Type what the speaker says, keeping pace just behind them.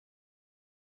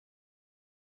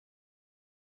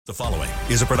The following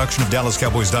is a production of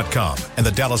DallasCowboys.com and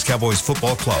the Dallas Cowboys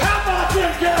Football Club. How about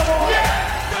them Cowboys?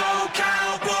 Yeah! Go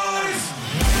Cowboys!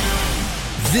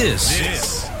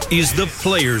 This is the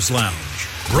Players Lounge,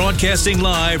 broadcasting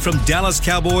live from Dallas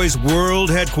Cowboys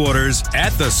World Headquarters at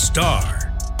the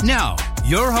Star. Now,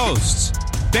 your hosts,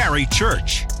 Barry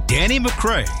Church, Danny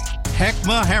McCray,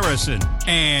 Heckma Harrison,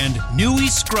 and Newy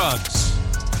Scruggs.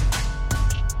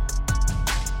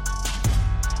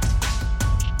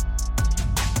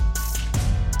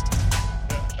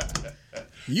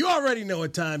 You already know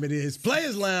what time it is.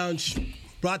 Players Lounge,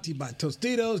 brought to you by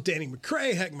Tostitos, Danny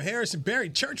McCray, Heckma Harrison, Barry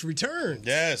Church returns.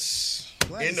 Yes.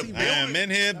 In the I'm in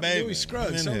here, baby. Newy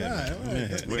Scruggs. All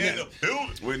right.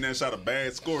 Went there, shot a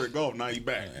bad score at golf. Now you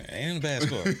back. Ain't a bad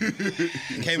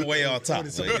score. Came away on top.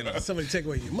 So, Somebody take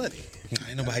away your money.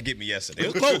 Ain't nobody get me yesterday.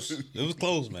 It was close. It was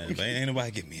close, man. But ain't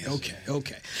nobody get me yesterday.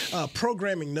 Okay.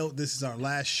 Programming note, this is our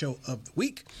last show of the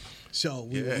week. So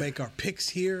we will make our picks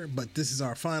here, but this is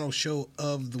our final show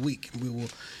of the week. We will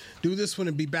do this one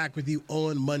and be back with you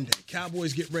on Monday.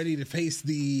 Cowboys get ready to face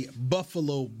the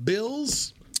Buffalo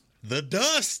Bills. The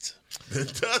dust. The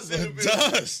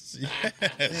dust. Yes.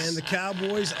 And the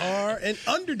Cowboys are an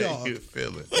underdog You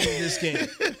feel it. in this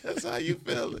game. That's how you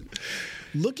feel it.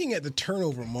 Looking at the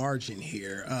turnover margin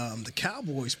here, the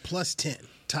Cowboys plus 10,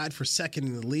 tied for second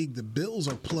in the league. The Bills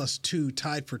are plus 2,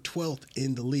 tied for 12th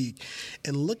in the league.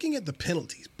 And looking at the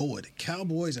penalties, boy, the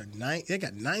Cowboys they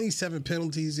got 97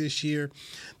 penalties this year.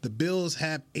 The Bills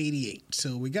have 88.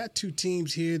 So we got two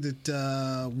teams here that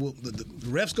the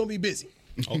ref's going to be busy.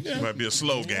 Okay. Might be a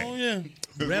slow game. Oh, yeah.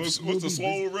 What's the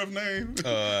swole ref name?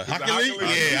 Hockey League?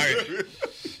 Yeah.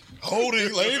 Hold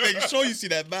it. Let me make sure you see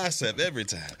that bicep every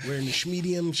time. Wearing the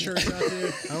Schmedium shirts out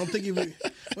there. I don't think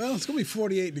well, it's going to be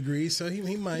 48 degrees, so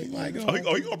he might go. He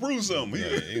going to prove something.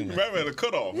 He might have had a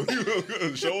cutoff.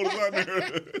 Shoulders out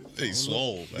there. He's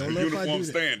swole, man. Uniform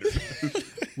standard.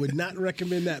 Would not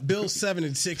recommend that. Bills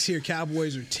 7-6 here.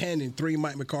 Cowboys are 10-3.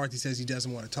 Mike McCarthy says he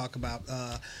doesn't want to talk about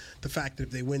the fact that if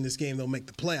they win this game, they'll make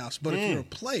the playoffs. But if you're a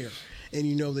player and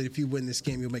you know that if you win this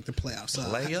game, you'll make the playoffs.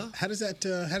 How does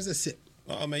that sit?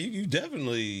 Oh, man, you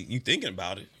definitely thinking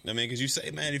about it. I mean, because you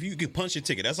say, man, if you can punch your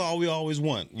ticket, that's all we always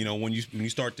want, when you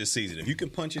start this season. If you can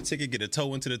punch your ticket, get a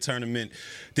toe into the tournament,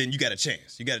 then you got a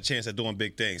chance. You got a chance at doing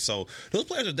big things. So those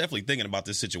players are definitely thinking about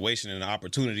this situation and the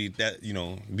opportunity that,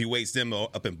 bewaits them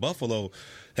up in Buffalo.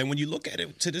 And when you look at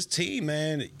it to this team,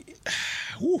 man,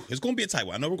 it's going to be a tight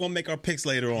one. I know we're going to make our picks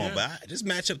later on, but this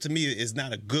matchup to me is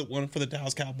not a good one for the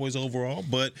Dallas Cowboys overall,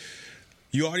 but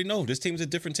you already know this team is a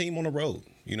different team on the road.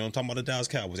 I'm talking about the Dallas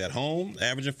Cowboys at home,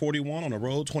 averaging 41, on the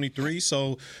road 23.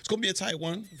 So it's going to be a tight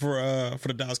one for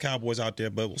the Dallas Cowboys out there,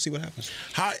 but we'll see what happens.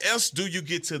 How else do you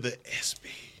get to the SB?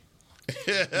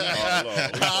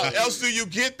 How else do you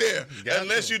get there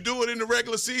unless you do it in the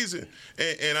regular season?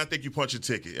 And I think you punch a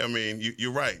ticket. I mean,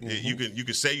 you're right. Mm-hmm. You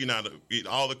can say you're not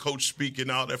all the coach speaking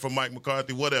out there from Mike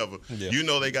McCarthy, whatever. Yeah.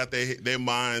 They got their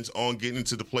minds on getting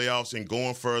into the playoffs and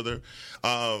going further.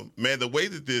 Man, the way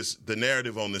that the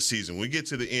narrative on this season, when we get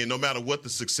to the end, no matter what the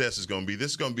success is going to be,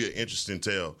 this is going to be an interesting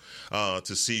tale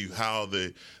to see how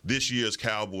this year's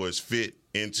Cowboys fit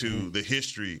into the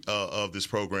history of this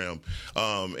program.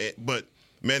 But,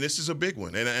 man, this is a big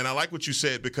one. And I like what you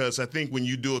said, because I think when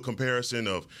you do a comparison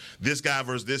of this guy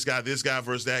versus this guy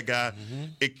versus that guy,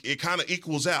 it kind of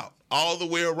equals out all the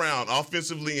way around,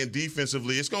 offensively and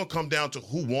defensively. It's going to come down to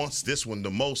who wants this one the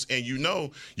most. And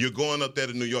you're going up there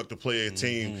to New York to play a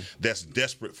team that's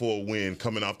desperate for a win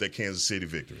coming off that Kansas City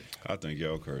victory. I think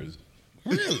y'all crazy.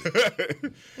 Really?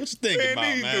 What you thinking about,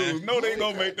 these man? dudes know they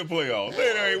gonna make the playoffs.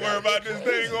 They ain't worried about this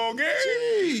thing on game.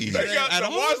 Jeez. They got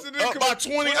the Washington up by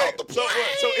 20 out the play.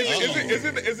 So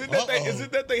is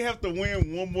it that they have to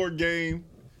win one more game,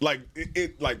 like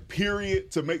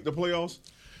period, to make the playoffs?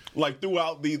 Like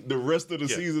throughout the rest of the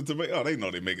season to make? Oh, they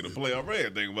know they making the playoff. They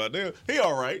ain't thinking about that. He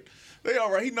all right. They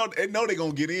all right. They know they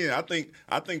gonna get in. I think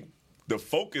the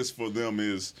focus for them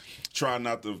is trying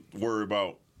not to worry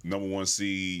about number one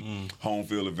seed, home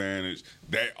field advantage,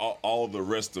 that all the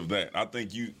rest of that. I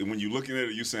think when you're looking at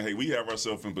it, you're saying, hey, we have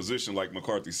ourselves in position, like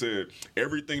McCarthy said.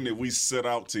 Everything that we set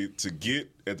out to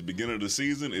get at the beginning of the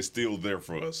season is still there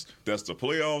for us. That's the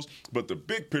playoffs. But the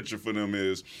big picture for them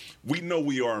is we know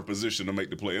we are in position to make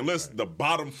the play. Unless the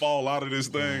bottom fall out of this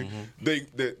thing, they're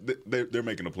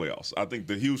making the playoffs. I think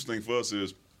the huge thing for us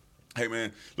is, hey,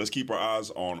 man, let's keep our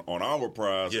eyes on our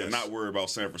prize and not worry about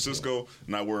San Francisco,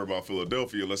 not worry about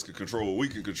Philadelphia. Let's control what we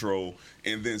can control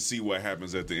and then see what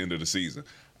happens at the end of the season.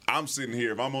 I'm sitting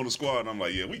here. If I'm on the squad, I'm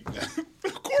like, yeah,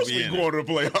 of course we going to the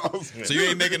playoffs. So you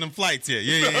ain't making them flights here.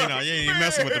 You ain't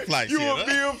messing with the flights you here.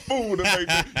 You a fool to make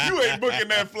that. You ain't booking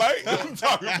that flight. I'm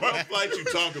talking about What flight you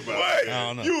talking about? Right.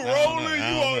 I don't know. You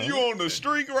rolling. You on the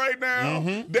streak right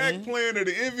now. Dak playing at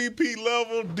the MVP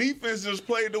level. Defense just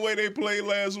played the way they played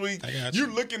last week. You're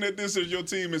looking at this as your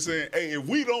team and saying, hey, if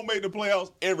we don't make the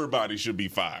playoffs, everybody should be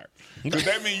fired. Because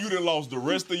that means you done lost the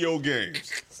rest of your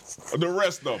games. The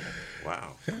rest of them.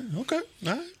 Wow. Okay.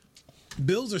 All right.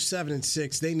 Bills are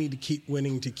 7-6. They need to keep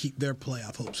winning to keep their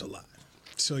playoff hopes alive.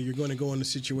 So you're going to go in a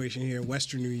situation here in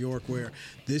Western New York where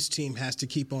this team has to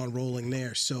keep on rolling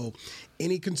there. So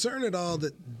any concern at all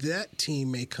that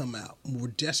team may come out more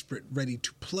desperate, ready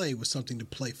to play with something to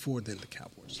play for than the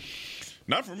Cowboys?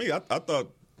 Not for me. I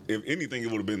thought, if anything,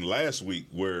 it would have been last week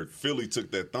where Philly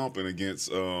took that thumping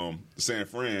against San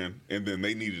Fran, and then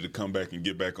they needed to come back and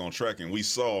get back on track. And we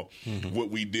saw what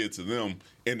we did to them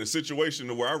in the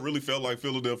situation where I really felt like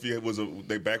Philadelphia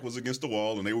their back was against the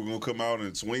wall, and they were going to come out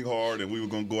and swing hard, and we were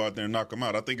going to go out there and knock them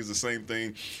out. I think it's the same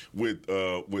thing with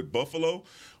Buffalo.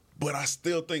 But I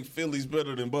still think Philly's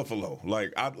better than Buffalo.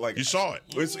 You saw it.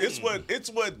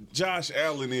 It's what Josh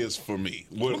Allen is for me.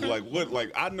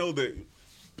 I know that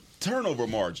turnover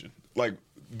margin.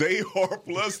 They are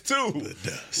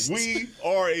 +2. We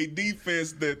are a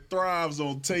defense that thrives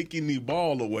on taking the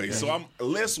ball away. So I'm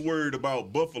less worried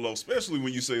about Buffalo, especially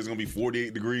when you say it's going to be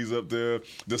 48 degrees up there.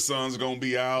 The sun's going to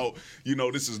be out.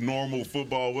 This is normal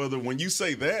football weather. When you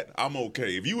say that, I'm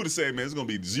okay. If you would have said, man, it's going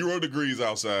to be 0 degrees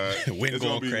outside. It's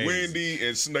going to be windy,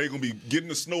 and they're going to be getting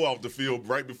the snow off the field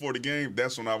right before the game,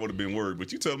 that's when I would have been worried.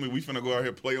 But you tell me we finna go out here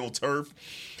and play on turf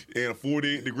in a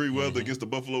 48-degree weather against the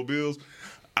Buffalo Bills,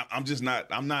 I'm just not.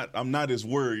 I'm not as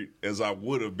worried as I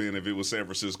would have been if it was San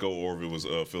Francisco or if it was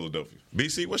Philadelphia.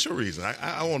 BC, what's your reason?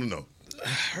 I want to know.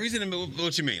 Reason?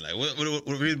 What you mean? What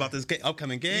reason about this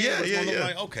upcoming game?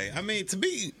 Yeah. Okay. I mean, to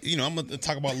me, I'm going to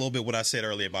talk about a little bit what I said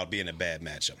earlier about being a bad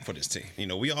matchup for this team.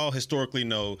 We all historically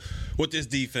know what this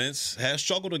defense has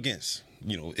struggled against.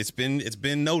 It's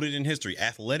been noted in history.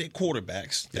 Athletic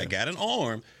quarterbacks that got an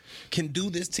arm can do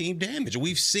this team damage.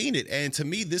 We've seen it. And to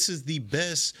me, this is the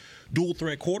best dual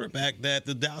threat quarterback that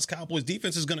the Dallas Cowboys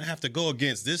defense is going to have to go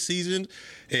against this season.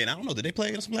 And I don't know, did they play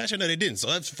against him last year? No, they didn't.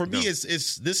 So for me, this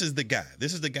is the guy.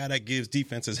 This is the guy that gives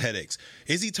defenses headaches.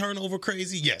 Is he turnover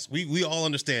crazy? Yes, we all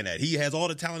understand that. He has all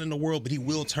the talent in the world, but he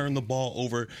will turn the ball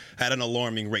over at an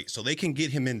alarming rate. So they can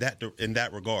get him in that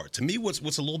regard. To me, what's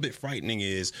a little bit frightening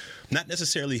is not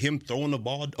necessarily him throwing the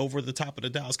ball over the top of the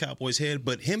Dallas Cowboys' head,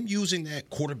 but him using that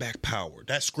quarterback power,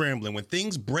 that scrambling. When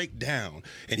things break down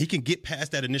and he can get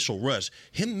past that initial rush,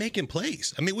 him making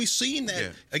plays. I mean, we've seen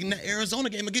that in the Arizona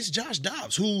game against Josh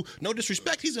Dobbs, who, no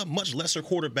disrespect, he's a much lesser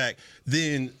quarterback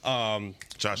than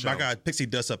Josh my Allen. guy Pixie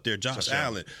Dust up there, Josh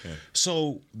Allen. Yeah.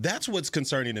 So that's what's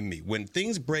concerning to me. When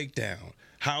things break down,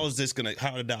 how are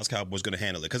the Dallas Cowboys gonna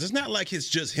handle it? Because it's not like it's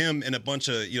just him and a bunch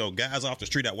of guys off the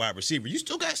street at wide receiver. You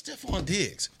still got Stephon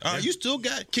Diggs. You still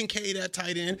got Kincaid at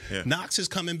tight end. Yeah. Knox is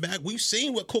coming back. We've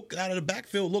seen what Cook out of the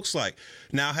backfield looks like.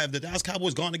 Now, have the Dallas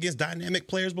Cowboys gone against dynamic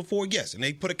players before? Yes, and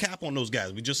they put a cap on those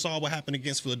guys. We just saw what happened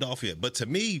against Philadelphia. But to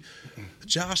me,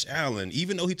 Josh Allen,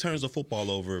 even though he turns the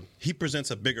football over, he presents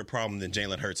a bigger problem than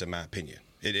Jalen Hurts, in my opinion.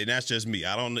 And that's just me.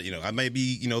 I don't, I may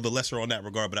be, the lesser on that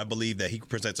regard, but I believe that he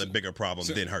presents a bigger problem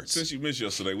than Hurts. Since you missed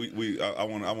yesterday, I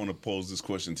want to pose this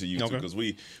question to you too, because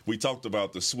we talked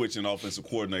about the switch in offensive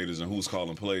coordinators and who's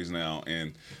calling plays now,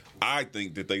 and I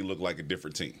think that they look like a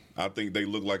different team. I think they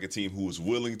look like a team who is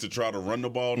willing to try to run the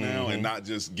ball now and not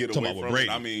just get away from it.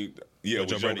 I mean, with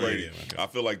Joe Brady. Okay. I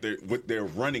feel like with their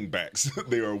running backs,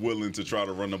 they are willing to try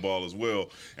to run the ball as well.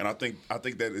 And I think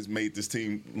that has made this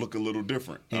team look a little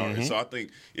different. Right? So I think,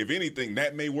 if anything,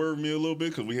 that may worry me a little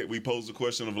bit, because we posed the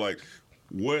question of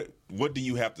what do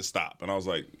you have to stop? And I was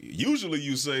like, usually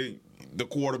you say the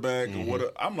quarterback or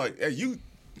what. I'm like, hey, you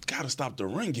got to stop the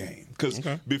run game, because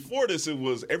before this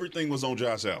everything was on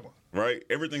Josh Allen, right?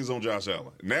 Everything's on Josh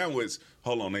Allen. Now it's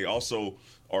they also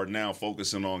are now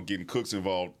focusing on getting Cooks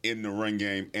involved in the run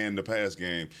game and the pass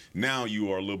game. Now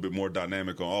you are a little bit more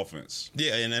dynamic on offense.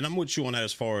 Yeah, and I'm with you on that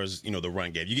as far as, the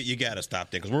run game. You got to stop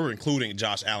that, because we're including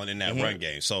Josh Allen in that run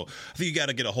game. So I think you got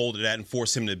to get a hold of that and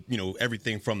force him to,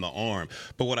 everything from the arm.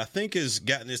 But what I think has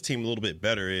gotten this team a little bit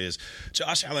better is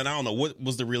Josh Allen, I don't know, what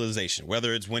was the realization?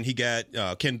 Whether it's when he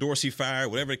got Ken Dorsey fired,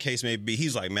 whatever the case may be,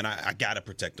 he's like, man, I got to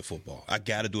protect the football. I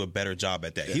got to do a better job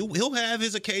at that. Yeah. He'll have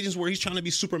his occasions where he's trying to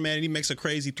be Superman and he makes a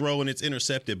crazy crazy throw and it's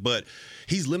intercepted, but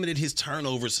he's limited his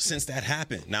turnovers since that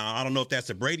happened. Now, I don't know if that's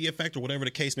the Brady effect or whatever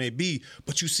the case may be,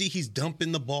 but you see he's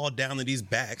dumping the ball down to these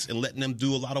backs and letting them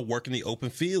do a lot of work in the open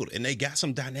field. And they got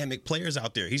some dynamic players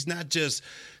out there. He's not just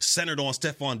centered on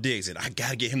Stephon Diggs and I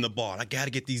got to get him the ball. I got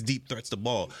to get these deep threats the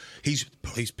ball. He's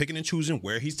picking and choosing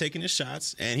where he's taking his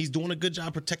shots, and he's doing a good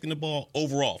job protecting the ball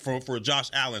overall for Josh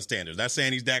Allen standards. Not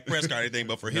saying he's Dak Prescott or anything,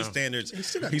 but for his standards,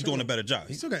 he's doing a better job.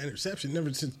 He's still got interception.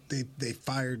 Never since they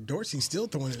fired Dorsey, he's still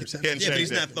throwing interceptions. Yeah, but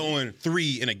he's not throwing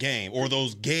 3 in a game or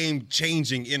those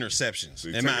game-changing interceptions, So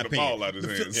in my the opinion. ball out of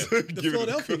his hands. The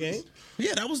Philadelphia game.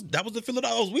 Yeah, that was the Philadelphia.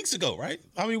 That was weeks ago, right?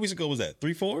 How many weeks ago was that?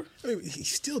 3, 4? I mean, he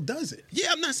still does it. Yeah,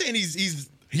 I'm not saying he's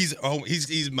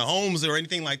Mahomes or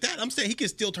anything like that. I'm saying he can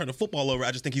still turn the football over.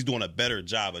 I just think he's doing a better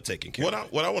job of taking care of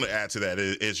it. What I want to add to that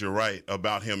is you're right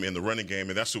about him in the running game,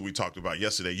 and that's what we talked about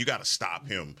yesterday. You got to stop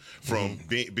him from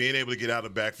being able to get out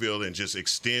of the backfield and just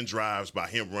extend drives by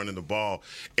him running the ball.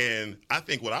 And I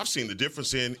think what I've seen the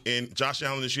difference in Josh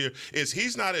Allen this year is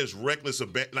he's not as reckless,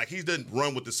 like he doesn't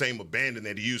run with the same abandon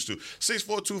that he used to.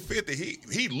 6'4", 250,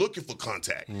 he looking for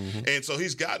contact. And so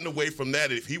he's gotten away from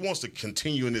that. If he wants to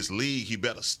continue in this league, he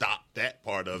better stop that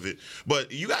part of it.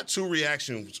 But you got 2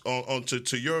 reactions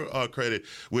to your credit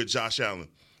with Josh Allen.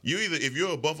 You either, if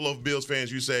you're a Buffalo Bills fan,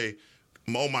 you say,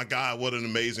 oh my God, what an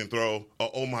amazing throw,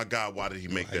 or oh my God, why did he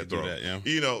make that throw? That, yeah.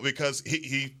 You know, because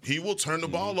he will turn the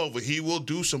ball over. He will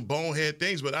do some bonehead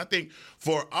things. But I think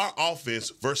for our offense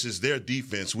versus their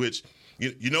defense, which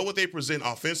you know what they present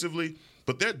offensively,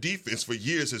 but their defense for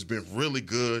years has been really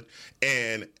good,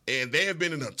 and they have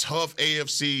been in a tough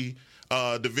AFC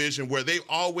division where they've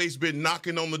always been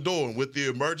knocking on the door. And with the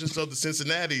emergence of the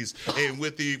Cincinnatis and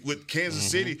with Kansas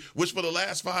City, which for the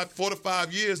last 4 to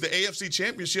 5 years, the AFC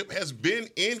Championship has been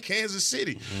in Kansas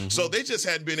City. So they just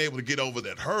hadn't been able to get over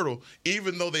that hurdle,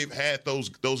 even though they've had those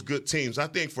good teams. I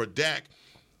think for Dak,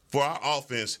 for our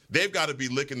offense, they've got to be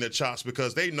licking their chops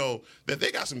because they know that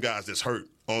they got some guys that's hurt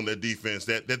on their defense,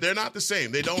 that they're not the same.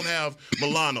 They don't have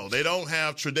Milano. They don't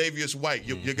have Tre'Davious White,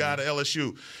 your guy to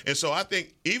LSU. And so I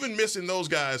think even missing those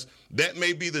guys, that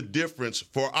may be the difference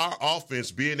for our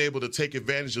offense being able to take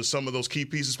advantage of some of those key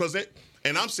pieces.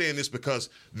 And I'm saying this because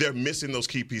they're missing those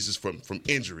key pieces from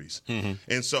injuries.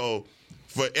 And so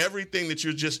for everything that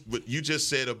you just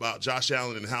said about Josh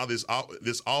Allen and how this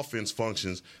offense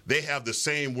functions, they have the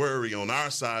same worry on our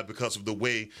side because of the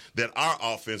way that our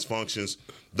offense functions.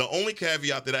 The only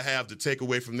caveat that I have to take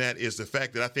away from that is the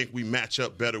fact that I think we match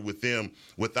up better with them,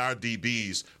 with our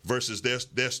DBs versus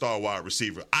their star wide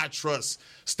receiver. I trust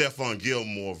Stephon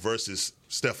Gilmore versus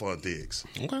Stephon Diggs.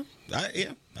 Okay.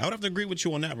 I would have to agree with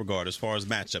you on that regard as far as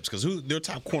matchups, because their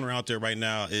top corner out there right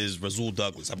now is Rasul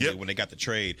Douglas, I believe, when they got the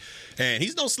trade. And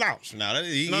he's no slouch. Now,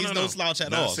 he's no slouch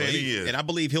at all. So and I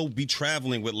believe he'll be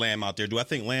traveling with Lamb out there. Do I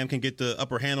think Lamb can get the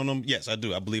upper hand on him? Yes, I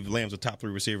do. I believe Lamb's a top 3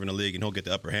 receiver in the league, and he'll get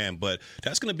the upper hand. But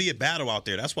that's going to be a battle out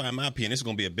there. That's why, in my opinion, this is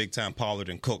going to be a big-time Pollard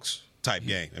and Cooks type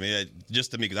game. I mean,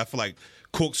 just to me, because I feel like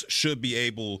Cooks should be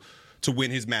able to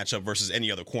win his matchup versus any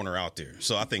other corner out there.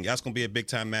 So I think that's going to be a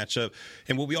big-time matchup.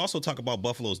 And when we also talk about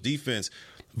Buffalo's defense,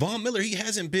 Von Miller, he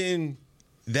hasn't been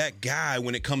that guy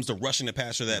when it comes to rushing the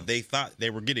passer that they thought they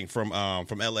were getting from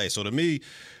L.A. So to me,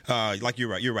 like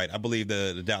you're right. I believe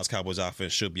the Dallas Cowboys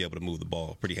offense should be able to move the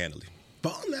ball pretty handily.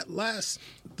 Vaughn,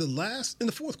 in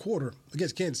the fourth quarter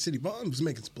against Kansas City, Vaughn was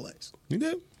making some plays. He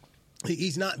did.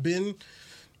 He's not been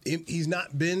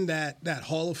that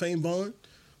Hall of Fame Vaughn.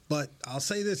 But I'll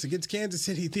say this, against Kansas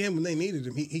City, at the end when they needed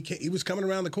him, he was coming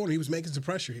around the corner. He was making some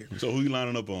pressure here. So who you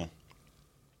lining up on?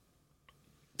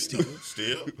 Still.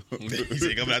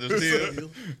 He's coming out the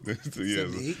steal.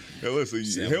 Yes. Hey,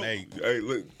 listen,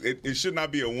 look, it should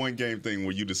not be a one-game thing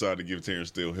where you decide to give Terrence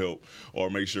Steele help or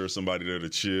make sure somebody there to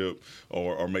chip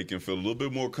or make him feel a little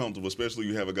bit more comfortable, especially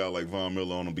you have a guy like Von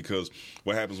Miller on him, because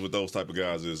what happens with those type of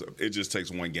guys is it just takes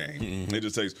one game. It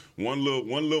just takes one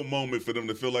little moment for them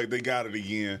to feel like they got it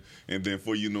again, and then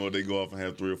before you know it, they go off and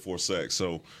have 3 or 4 sacks.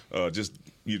 So just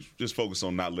focus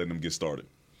on not letting them get started.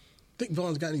 Think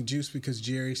Vaughn's got any juice because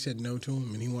Jerry said no to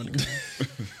him and he wanted to go?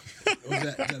 Or is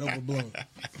that overblown?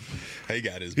 He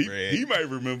got his bread. He might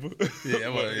remember.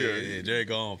 Yeah, Jerry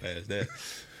gone past that.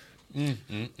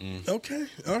 Okay,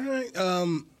 all right.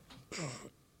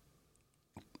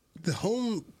 The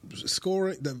home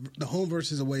scoring, the home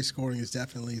versus away scoring is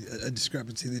definitely a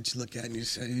discrepancy that you look at and you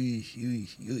say,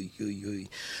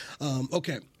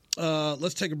 okay,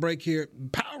 let's take a break here.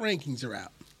 Power rankings are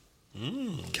out.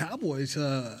 Cowboys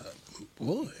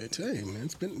Boy, I tell you, man,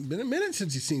 it's been a minute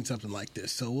since you've seen something like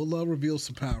this. So we'll reveal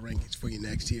some power rankings for you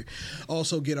next year.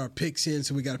 Also, get our picks in.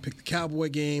 So we got to pick the Cowboy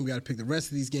game. We got to pick the rest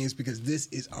of these games because this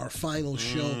is our final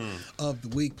show of the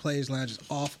week. Players Lounge is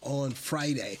off on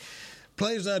Friday.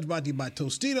 Players Lounge brought to you by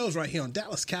Tostitos right here on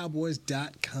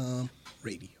DallasCowboys.com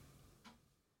radio.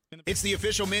 It's the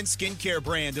official men's skincare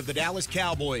brand of the Dallas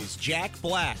Cowboys, Jack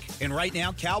Black. And right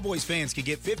now, Cowboys fans can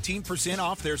get 15%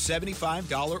 off their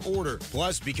 $75 order.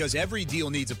 Plus, because every deal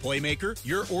needs a playmaker,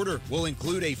 your order will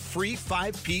include a free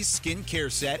 5-piece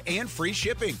skincare set and free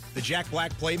shipping. The Jack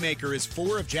Black Playmaker is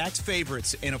 4 of Jack's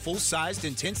favorites and a full-sized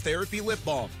intense therapy lip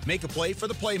balm. Make a play for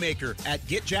the playmaker at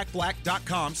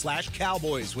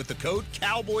getjackblack.com/Cowboys with the code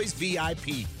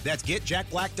CowboysVIP. That's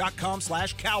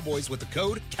getjackblack.com/Cowboys with the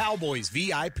code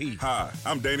CowboysVIP. Hi,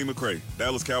 I'm Danny McCray,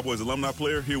 Dallas Cowboys alumni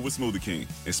player here with Smoothie King.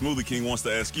 And Smoothie King wants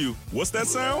to ask you, what's that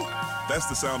sound? That's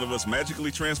the sound of us magically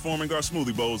transforming our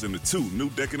smoothie bowls into 2 new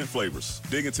decadent flavors.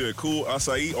 Dig into a cool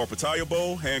acai or pitaya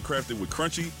bowl, handcrafted with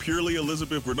crunchy, purely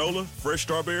Elizabeth granola, fresh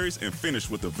strawberries, and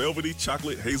finished with a velvety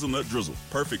chocolate hazelnut drizzle.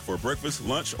 Perfect for breakfast,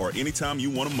 lunch, or anytime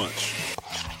you want to munch.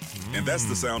 And that's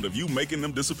the sound of you making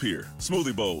them disappear.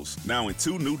 Smoothie bowls, now in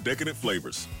 2 new decadent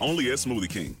flavors. Only at Smoothie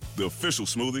King, the official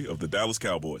smoothie of the Dallas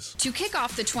Cowboys. To kick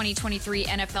off the 2023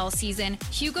 NFL season,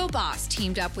 Hugo Boss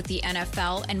teamed up with the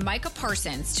NFL and Micah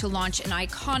Parsons to launch an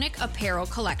iconic apparel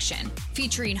collection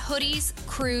featuring hoodies,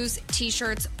 crews,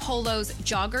 t-shirts, polos,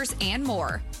 joggers, and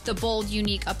more. The bold,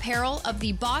 unique apparel of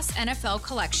the Boss NFL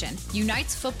collection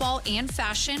unites football and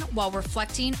fashion while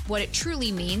reflecting what it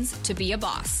truly means to be a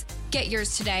boss. Get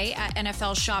yours today at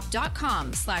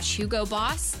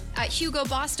nflshop.com/HugoBoss, at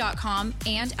HugoBoss.com,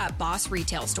 and at Boss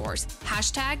retail stores.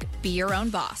 # be your own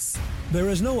boss. There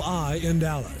is no I in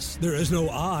Dallas. There is no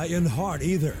I in Hart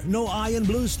either. No I in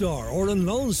Blue Star or in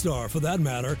Lone Star for that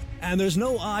matter. And there's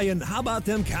no I in how about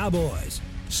them Cowboys?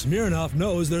 Smirnoff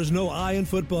knows there's no I in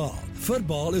football.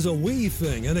 Football is a we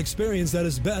thing, an experience that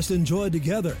is best enjoyed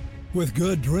together. With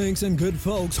good drinks and good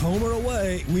folks, home or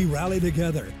away, we rally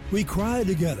together, we cry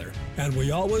together, and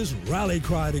we always rally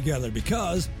cry together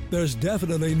because there's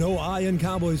definitely no I in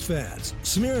Cowboys fans.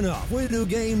 Smirnoff, we do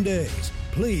game days.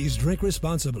 Please drink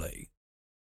responsibly.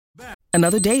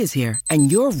 Another day is here,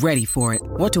 and you're ready for it.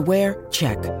 What to wear?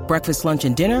 Check. Breakfast, lunch,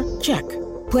 and dinner? Check.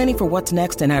 Planning for what's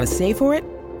next and how to save for it?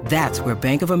 That's where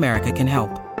Bank of America can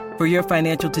help. For your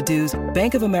financial to-dos,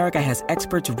 Bank of America has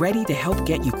experts ready to help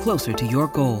get you closer to your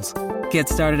goals. Get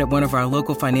started at one of our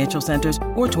local financial centers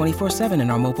or 24/7 in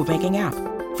our mobile banking app.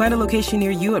 Find a location near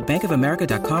you at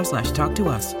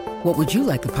bankofamerica.com/talktous. What would you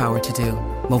like the power to do?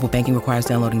 Mobile banking requires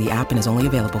downloading the app and is only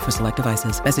available for select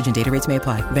devices. Message and data rates may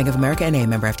apply. Bank of America NA,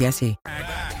 member FDIC.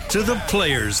 To the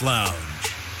Players Lounge.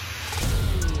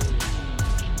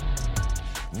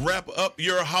 Wrap up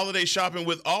your holiday shopping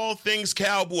with all things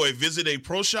Cowboy. Visit a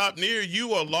pro shop near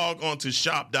you or log on to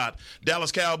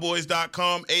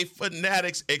shop.dallascowboys.com. A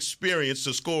Fanatics experience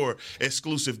to score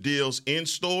exclusive deals in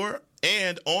store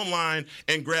and online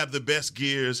and grab the best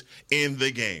gears in the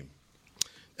game.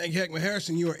 Thank you, Heckman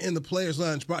Harrison. You are in the Players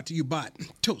Lounge, brought to you by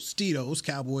Tostitos.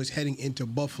 Cowboys heading into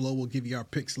Buffalo. We'll give you our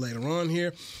picks later on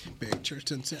here. Barry Church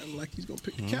doesn't sound like he's going to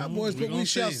pick the Cowboys, but we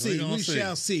shall see. We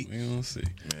shall see.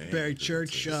 Barry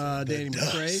Church, Danny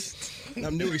McCray.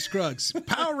 I'm Newey Scruggs.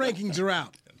 Power rankings are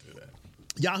out.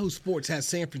 Yahoo Sports has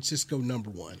San Francisco number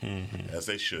 1. As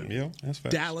they should. Yeah, that's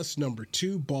fact. Dallas number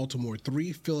 2, Baltimore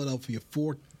 3, Philadelphia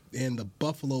 4, and the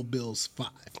Buffalo Bills 5.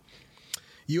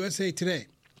 USA Today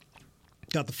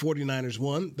got the 49ers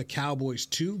 1, the Cowboys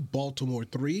 2, Baltimore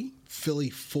 3, Philly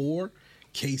 4,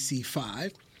 KC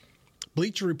 5.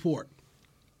 Bleacher Report,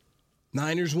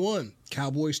 Niners 1,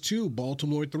 Cowboys 2,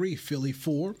 Baltimore 3, Philly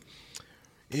 4.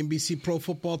 NBC Pro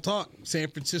Football Talk, San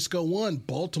Francisco 1,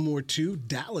 Baltimore 2,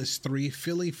 Dallas 3,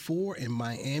 Philly 4, and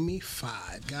Miami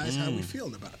 5. Guys, how we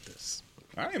feeling about this?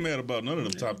 I ain't mad about none of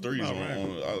them top threes.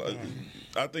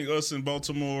 I think us in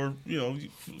Baltimore,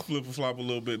 flip-flop a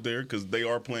little bit there because they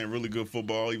are playing really good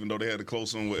football, even though they had a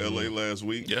close one with L.A. last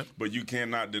week. Yeah. But you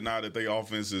cannot deny that their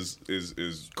offense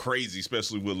is crazy,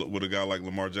 especially with a guy like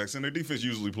Lamar Jackson. Their defense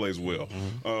usually plays well.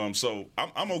 So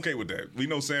I'm okay with that. We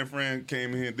know San Fran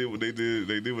came in here and did what they did.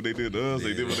 They did what they did to us.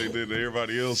 They did what they did to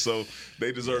everybody else. So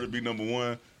they deserve to be number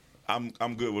 1.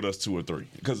 I'm good with us 2 or 3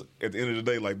 because at the end of the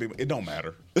day, like it don't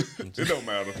matter. It don't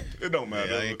matter. It don't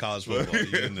matter. Yeah, I ain't college football.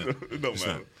 It don't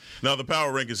matter. Now the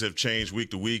power rankings have changed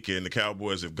week to week, and the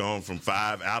Cowboys have gone from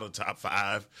 5 out of top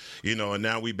 5, and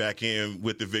now we back in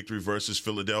with the victory versus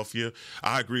Philadelphia.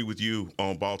 I agree with you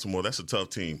on Baltimore. That's a tough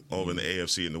team over in the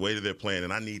AFC and the way that they're playing,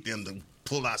 and I need them to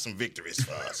pull out some victories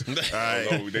for us. All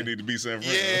right? They need to beat San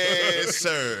Fran. Yes,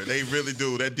 sir. They really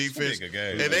do. That defense. Big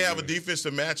game. And they have a defense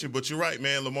to match it. But you're right,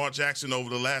 man. Lamar Jackson, over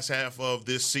the last half of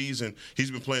this season, he's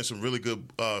been playing some really good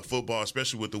football,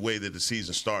 especially with the way that the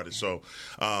season started. So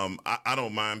I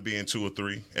don't mind being 2 or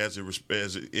 3 as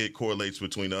it correlates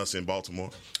between us and Baltimore.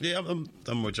 Yeah,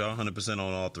 I'm with y'all 100% on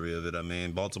all 3 of it. I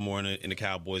mean, Baltimore and the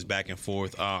Cowboys back and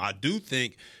forth. I do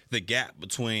think the gap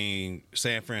between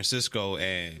San Francisco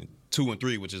and 2 and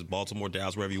 3, which is Baltimore,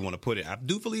 Dallas, wherever you want to put it, I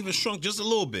do believe it shrunk just a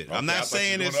little bit. Okay, I'm not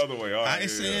saying it's the other way. Right, I ain't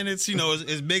saying it's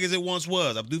as big as it once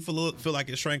was. I do feel like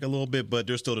it shrank a little bit, but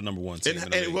they're still the number 1 team.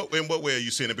 And in what way are you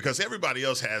seeing it? Because everybody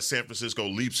else has San Francisco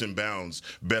leaps and bounds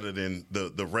better than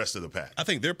the rest of the pack. I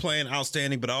think they're playing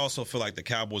outstanding, but I also feel like the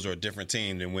Cowboys are a different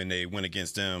team than when they went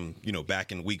against them,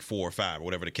 back in week 4 or 5 or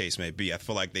whatever the case may be. I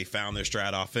feel like they found their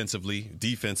stride offensively,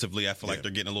 defensively. I feel like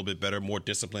they're getting a little bit better, more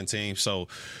disciplined team. So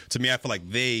to me, I feel like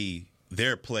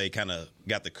their play kind of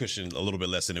got the cushion a little bit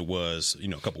less than it was, a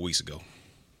couple weeks ago.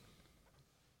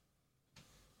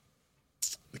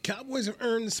 The Cowboys have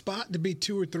earned the spot to be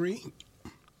 2 or 3.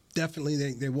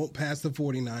 Definitely, they won't pass the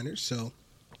 49ers, so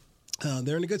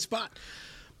they're in a good spot.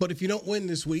 But if you don't win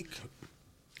this week,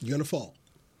 you're going to fall.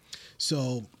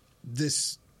 So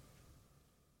this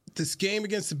game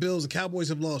against the Bills, the Cowboys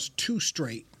have lost 2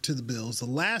 straight to the Bills. The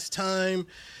last time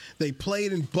they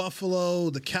played in Buffalo,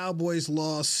 the Cowboys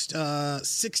lost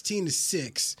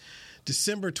 16-6,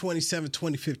 December 27,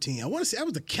 2015. I want to say that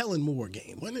was the Kellen Moore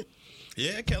game, wasn't it?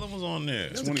 Yeah, Kellen was on there.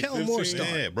 That was a Kellen Moore start.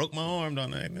 Yeah, broke my arm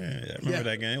down there. Yeah, I remember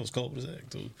that game. It was cold as heck,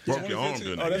 too. Broke your arm,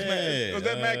 didn't it? Oh, was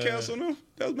that Matt Castle, no?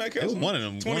 That was Matt Castle? It was one of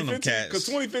them cats. Because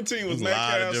 2015 was Matt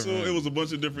Castle. It was a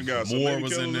bunch of different guys. Moore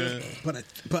was in there. But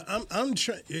I'm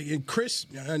trying. Chris,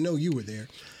 I know you were there.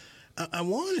 I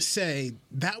want to say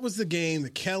that was the game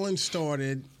that Kellen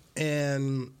started,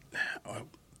 and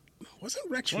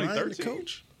wasn't Rex Ryan the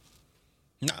coach?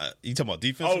 Nah, you talking about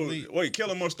defensively? Oh, wait,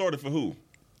 Kellen Moore started for who?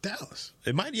 Dallas.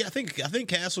 It might. Yeah, I think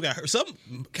Castle got hurt.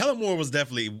 Kellen Moore was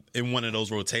definitely in one of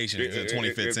those rotations in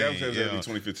 2015. That was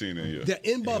 2015. Then, yeah,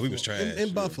 in Buffalo. We was trash.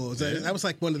 In Buffalo. That was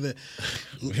like one of the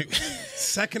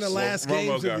second to last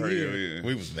games of the year. Yeah.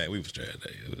 We was bad. We was trash.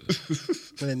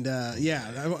 And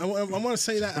I want to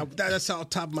say that's off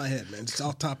the top of my head, man. It's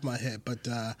off the top of my head, but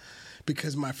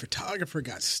because my photographer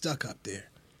got stuck up there.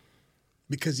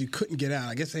 Because he couldn't get out.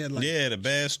 I guess they had the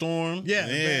bad storm. Yeah,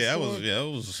 that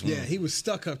was. Yeah, he was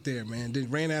stuck up there, man. They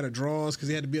ran out of draws because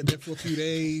he had to be up there for a few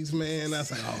days, man. I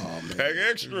was like, oh man, pack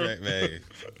extra.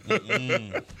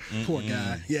 Poor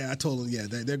guy. Yeah, I told him. Yeah,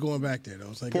 they're going back there though. I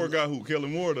was like, poor guy who?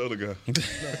 Kellen Moore, or the other guy?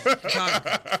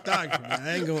 Doctor, man.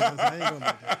 I ain't going back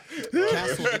there.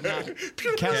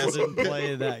 Castle didn't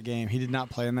play that game. He did not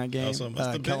play in that game.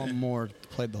 Kellen Moore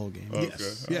played the whole game. Okay.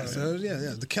 Yes. So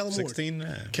the Kellen Moore.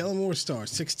 16-9. Kellen Moore star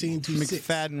 16-6.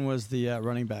 McFadden was the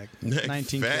running back.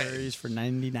 19 carries for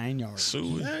 99 yards.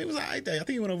 Yeah, he was all right there. I think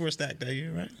he went over a stack that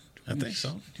year, right? I think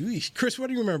so. Chris, what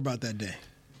do you remember about that day?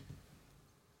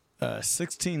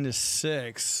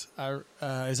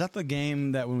 16-6. Is that the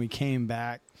game that when we came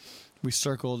back, we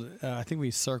circled? I think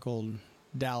we circled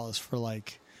Dallas for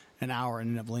like an hour and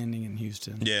ended up landing in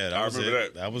Houston. Yeah, I remember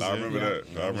that. That was I remember that.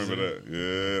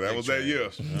 Yeah, that was that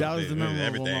year. That was the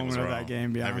memorable moment of that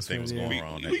game. Everything was going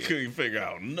wrong. We couldn't figure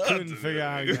out nothing. Couldn't figure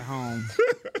out how to get home.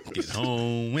 Get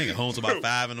home. We ain't get home till about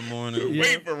 5 in the morning.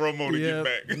 Waiting for Romo to get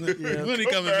back. When he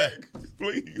coming back?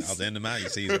 Please. That was the end of my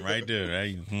season right there.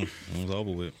 Right? It was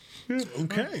over with.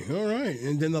 Okay, all right.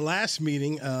 And then the last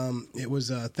meeting, it was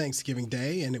Thanksgiving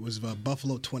Day, and it was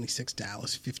Buffalo 26,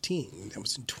 Dallas 15. That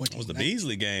was in 20. It was the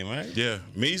Beasley game, right? Yeah,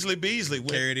 Beasley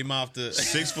carried him off the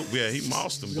 6 foot. Yeah, he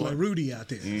mossed him. Like Rudy out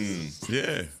there.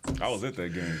 Yeah, I was at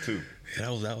that game too.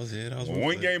 Yeah, that was it.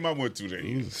 One game I went to there.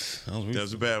 That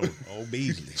was a bad one. Old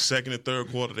Beasley. Second and third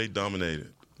quarter, they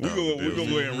dominated. We're gonna go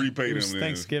ahead and repay them.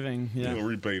 Thanksgiving. Yeah, we're gonna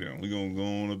repay them. We're gonna go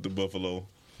on up to Buffalo.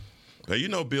 Now, you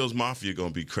know Bills Mafia going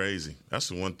to be crazy. That's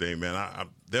the one thing, man.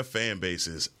 Their fan base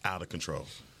is out of control.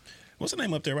 What's the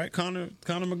name up there, right? Connor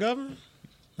McGovern?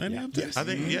 Yeah. I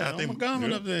think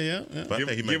McGovern up there, yeah. But I think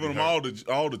he giving them all the tea.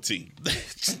 all the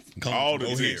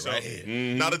tea. Right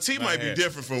here. Now, the tea might be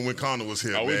different from when Connor was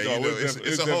here, man.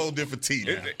 It's a whole different tea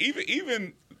now.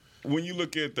 Even when you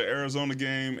look at the Arizona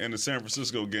game and the San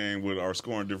Francisco game with our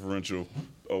scoring differential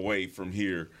away from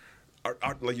here,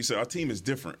 like you said, our team is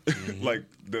different. Mm-hmm. Like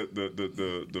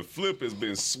the flip has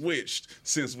been switched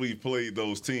since we played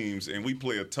those teams, and we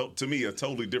play to me a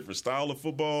totally different style of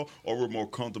football, or we're more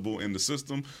comfortable in the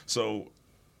system. So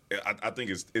I think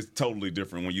it's totally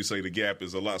different when you say the gap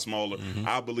is a lot smaller. Mm-hmm.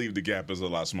 I believe the gap is a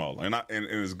lot smaller, and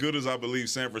as good as I believe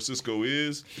San Francisco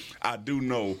is, I do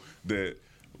know that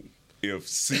If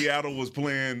Seattle was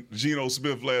playing Geno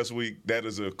Smith last week, that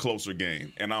is a closer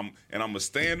game. And I'm gonna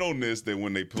stand on this that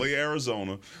when they play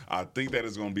Arizona, I think that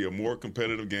is gonna be a more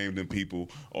competitive game than people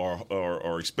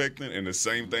are expecting. And the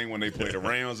same thing when they play the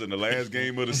Rams in the last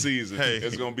game of the season.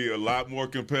 It's gonna be a lot more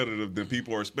competitive than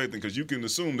people are expecting, because you can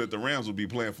assume that the Rams will be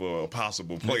playing for a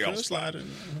possible playoff spot.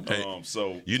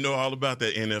 So you know all about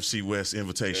that NFC West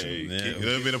invitation.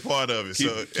 You've been a part of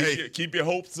it. Keep your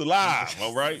hopes alive,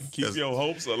 all right? Keep your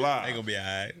hopes alive. Gonna be all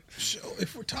right. So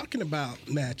if we're talking about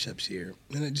matchups here,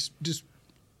 and it just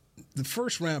the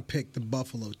first round pick the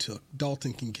Buffalo took,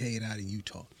 Dalton Kincaid out of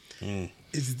Utah.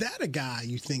 Is that a guy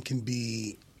you think can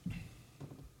be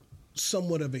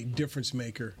somewhat of a difference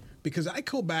maker? Because I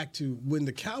go back to when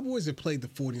the Cowboys have played the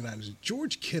 49ers,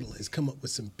 George Kittle has come up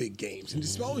with some big games. And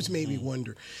it's always made me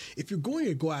wonder, if you're going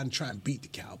to go out and try and beat the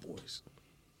Cowboys,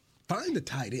 find a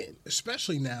tight end,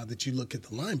 especially now that you look at the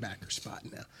linebacker spot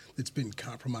now that's been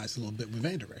compromised a little bit with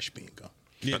Van Der Esch being gone.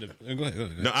 Yeah, go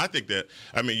ahead. No, I think that,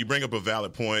 you bring up a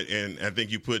valid point, and I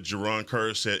think you put Jerron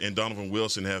Kearse and Donovan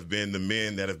Wilson have been the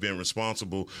men that have been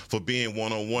responsible for being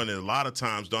one-on-one, and a lot of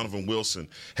times Donovan Wilson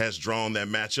has drawn that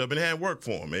matchup and it hadn't worked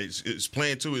for him. It's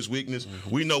playing to his weakness.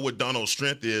 We know what Dono's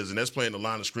strength is, and that's playing the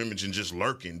line of scrimmage and just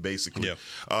lurking, basically.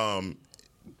 Yeah.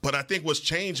 But I think what's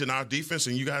changed in our defense,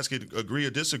 and you guys could agree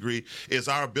or disagree, is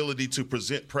our ability to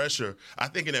present pressure. I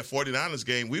think in that 49ers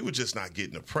game, we were just not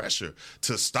getting the pressure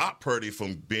to stop Purdy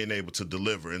from being able to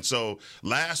deliver. And so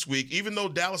last week, even though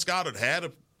Dallas Goedert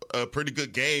had a pretty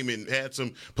good game and had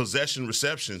some possession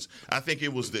receptions, I think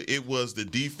it was the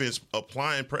defense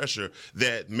applying pressure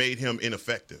that made him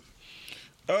ineffective.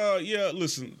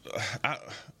 Listen,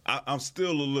 I'm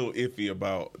still a little iffy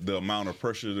about the amount of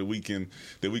pressure that we could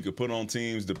put on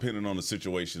teams depending on the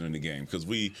situation in the game. Because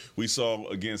we saw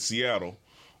against Seattle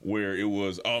where it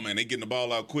was, oh man, they getting the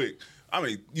ball out quick. I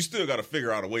mean, you still got to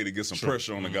figure out a way to get some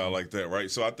pressure on a guy like that,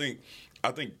 right? So I think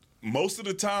most of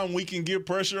the time we can get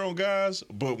pressure on guys,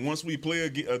 but once we play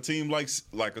a team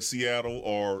like a Seattle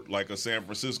or like a San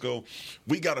Francisco,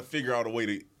 we got to figure out a way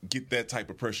to get that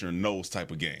type of pressure in those type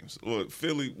of games. Well,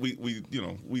 Philly, we did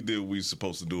what we were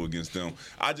supposed to do against them.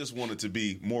 I just wanted to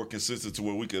be more consistent to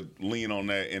where we could lean on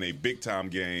that in a big time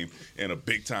game in a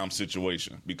big time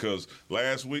situation, because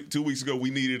 2 weeks ago we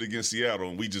needed it against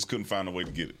Seattle and we just couldn't find a way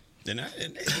to get it.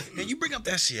 And you bring up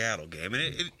that Seattle game,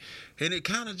 and it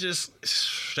kind of just,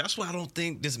 that's why I don't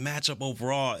think this matchup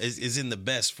overall is in the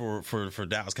best for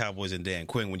Dallas Cowboys and Dan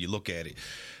Quinn when you look at it.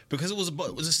 Because it was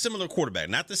a similar quarterback,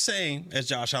 not the same as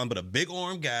Josh Allen, but a big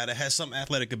arm guy that has some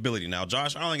athletic ability. Now,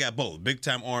 Josh Allen got both, big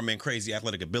time arm and crazy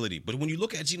athletic ability. But when you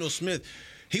look at Geno Smith,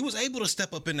 he was able to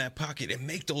step up in that pocket and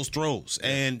make those throws.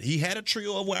 And he had a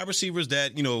trio of wide receivers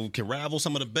that, can rival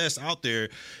some of the best out there.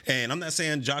 And I'm not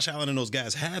saying Josh Allen and those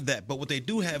guys have that, but what they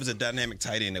do have is a dynamic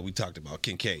tight end that we talked about,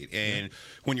 Kincaid. And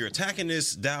when you're attacking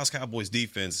this Dallas Cowboys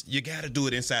defense, you got to do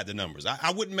it inside the numbers.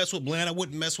 I wouldn't mess with Bland. I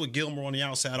wouldn't mess with Gilmore on the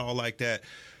outside, all like that.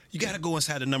 You got to go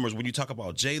inside the numbers when you talk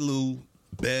about J. Lou,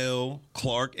 Bell,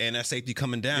 Clark, and that safety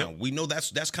coming down. Yep. We know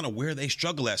that's kind of where they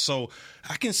struggle at. So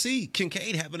I can see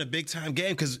Kincaid having a big-time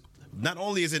game, because not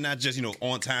only is it not just,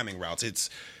 on timing routes, it's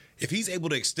if he's able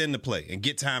to extend the play and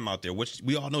get time out there, which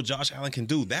we all know Josh Allen can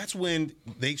do, that's when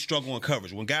they struggle in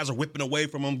coverage. When guys are whipping away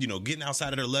from him, getting outside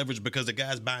of their leverage because the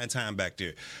guy's buying time back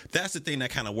there. That's the thing that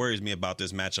kind of worries me about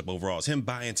this matchup overall, is him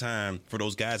buying time for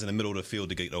those guys in the middle of the field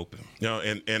to get open.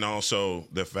 And also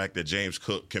the fact that James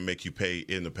Cook can make you pay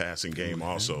in the passing game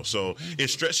also. So it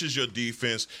stretches your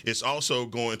defense. It's also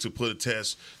going to put a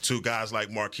test to guys like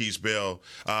Marquise Bell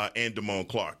and Damone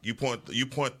Clark. You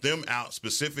point them out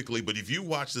specifically, but if you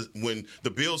watch when the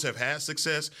Bills have had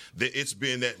success, it's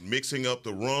been that mixing up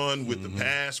the run with the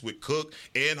pass with Cook,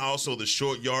 and also the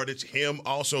short yardage, him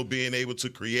also being able to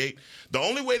create. The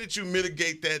only way that you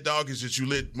mitigate that, dog, is that you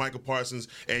let Michael Parsons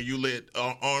and you let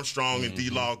Armstrong and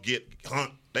D-Law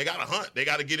hunt. They got to hunt. They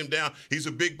got to get him down. He's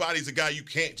a big body. He's a guy you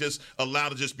can't just allow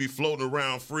to just be floating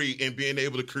around free and being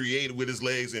able to create with his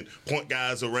legs and point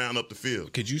guys around up the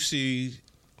field. Could you see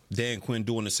Dan Quinn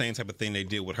doing the same type of thing they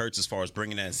did with Hurts as far as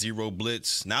bringing that zero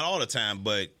blitz? Not all the time,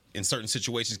 but in certain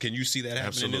situations. Can you see that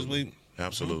happening this week?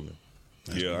 Absolutely.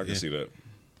 Yeah, I can see that.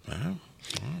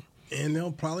 And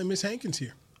they'll probably miss Hankins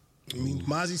here. I mean,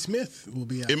 Mozzie Smith will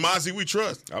be out. In Mozzie, we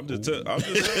trust. Buffalo.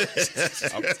 Let's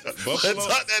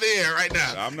tuck that in right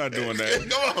now. I'm not doing that.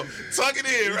 Come on, tuck it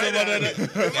in right now.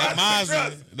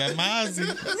 That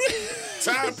Mozzie.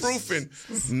 Time proofing.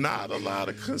 Not a lot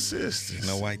of consistency.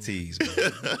 No white tees.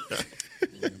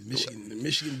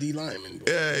 Michigan D lineman.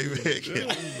 Yeah,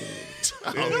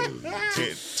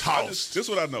 toss. This is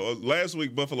what I know. Last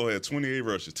week, Buffalo had 28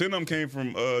 rushes. 10 of them came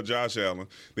from Josh Allen.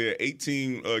 They had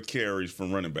 18 carries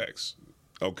from running backs.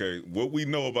 Okay, what we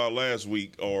know about last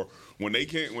week, or when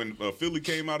Philly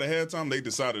came out at halftime, they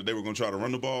decided they were going to try to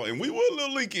run the ball, and we were a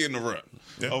little leaky in the run.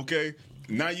 Yeah. Okay,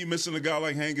 now you missing a guy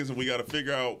like Hankins, and we got to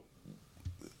figure out,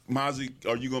 Mozzie,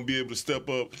 are you going to be able to step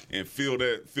up and fill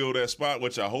that spot,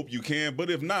 which I hope you can. But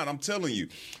if not, I'm telling you,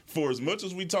 for as much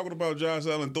as we talking about Josh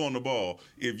Allen throwing the ball,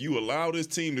 if you allow this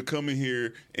team to come in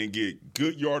here and get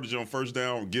good yardage on first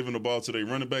down, giving the ball to their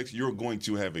running backs, you're going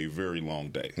to have a very long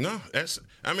day. No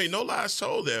lies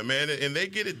told there, man. And they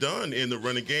get it done in the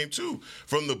running game, too.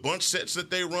 From the bunch sets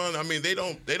that they run, I mean, they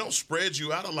don't spread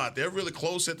you out a lot. They're really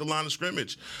close at the line of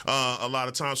scrimmage a lot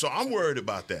of times. So I'm worried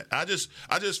about that. I just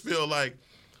feel like,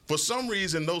 for some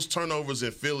reason, those turnovers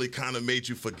in Philly kind of made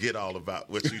you forget all about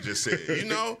what you just said. You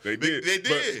know? They did.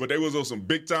 But they was on some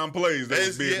big-time plays that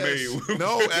was being made.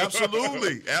 No,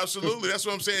 absolutely. Absolutely. That's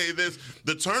what I'm saying.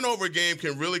 The turnover game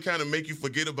can really kind of make you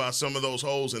forget about some of those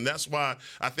holes, and that's why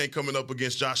I think coming up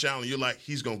against Josh Allen, you're like,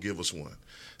 he's going to give us one.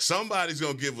 Somebody's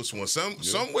going to give us one.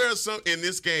 Somewhere in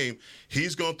this game,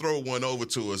 he's going to throw one over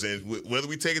to us. And whether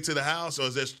we take it to the house or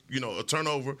is that, a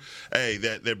turnover, hey,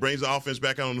 that brings the offense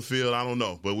back out on the field, I don't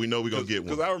know. But we know we're going to get one.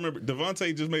 Because I remember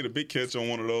Devontae just made a big catch on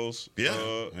one of those. Yeah.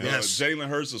 Yes. Jalen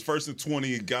Hurts was first and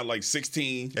 20, got like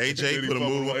 16. AJ put a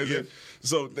move on. Yeah.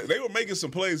 So they were making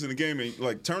some plays in the game, and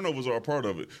like turnovers are a part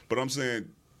of it. But I'm saying,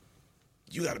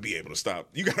 you got to be able to stop.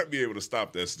 You got to be able to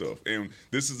stop that stuff. And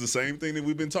this is the same thing that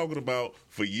we've been talking about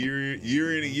for year in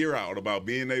and year out, about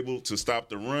being able to stop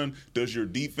the run. Does your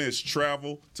defense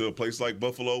travel to a place like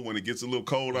Buffalo when it gets a little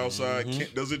cold outside?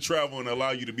 Mm-hmm. Does it travel and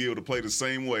allow you to be able to play the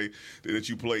same way that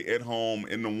you play at home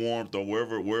in the warmth or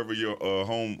wherever your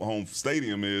home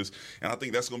stadium is? And I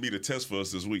think that's going to be the test for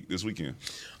us this weekend.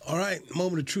 All right,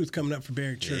 moment of truth coming up for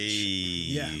Barry Church.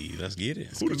 Hey, let's get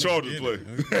it. Who the Chargers play?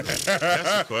 That's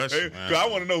the question. Hey, I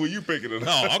want to know who you picking.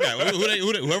 Oh, okay.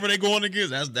 Whoever they going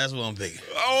against, that's what I'm picking.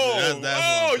 Oh, that's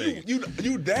what I'm thinking.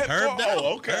 you that Herb far? out.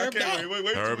 Oh, okay. Herb Okay,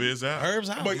 wait. Herb is out. Herb's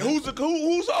out. But who's the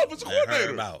offensive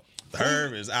coordinator? Herb out.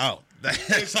 Herb is out.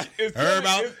 Is Herb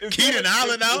out. Keenan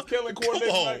Allen out. Kellen Come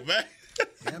on, man.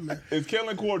 Yeah, man. It's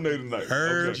Kellen coordinator night.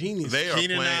 Herb, genius. They are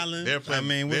Keenan playing. Allen. They're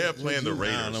playing. They're playing the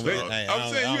Raiders. I'm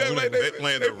saying you act like they're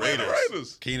playing the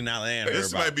Raiders. Keenan Allen and Herb.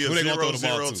 This might be a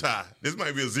 0-0 tie. This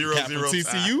might be a 0-0 tie.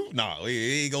 TCU? No,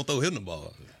 he ain't gonna throw him the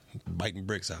ball. Biting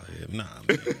bricks out here. Nah,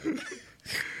 man.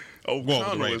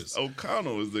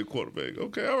 O'Connell is their quarterback.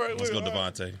 Okay, all right. Let's go,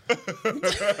 Devontae.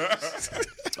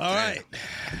 All right.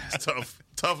 It's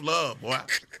tough love, boy.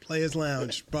 Players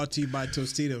Lounge, brought to you by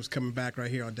Tostitos, coming back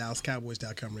right here on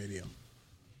DallasCowboys.com radio.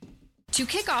 To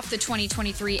kick off the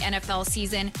 2023 NFL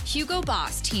season, Hugo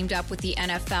Boss teamed up with the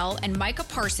NFL and Micah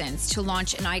Parsons to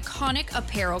launch an iconic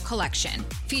apparel collection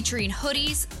featuring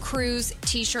hoodies, crews,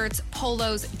 t-shirts,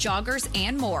 polos, joggers,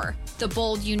 and more. The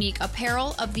bold, unique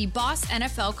apparel of the Boss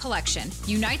NFL collection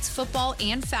unites football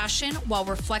and fashion while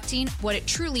reflecting what it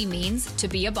truly means to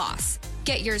be a boss.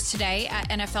 Get yours today at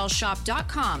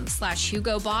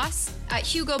nflshop.com/HugoBoss, at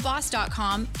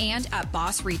HugoBoss.com, and at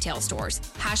Boss retail stores.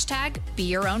 #Be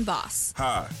your own boss.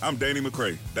 Hi, I'm Danny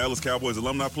McCray, Dallas Cowboys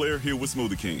alumni player here with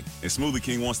Smoothie King. And Smoothie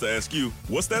King wants to ask you,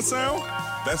 what's that sound?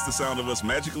 That's the sound of us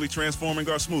magically transforming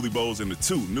our smoothie bowls into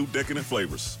 2 new decadent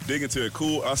flavors. Dig into a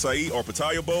cool acai or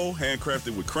pitaya bowl,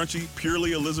 handcrafted with crunchy,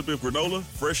 purely Elizabeth granola,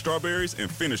 fresh strawberries,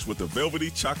 and finished with a velvety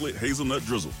chocolate hazelnut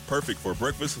drizzle. Perfect for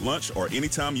breakfast, lunch, or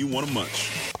anytime you want to munch.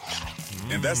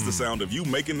 And that's the sound of you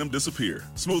making them disappear.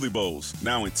 Smoothie bowls,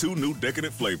 now in 2 new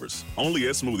decadent flavors. Only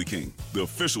at Smoothie King, the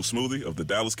official smoothie of the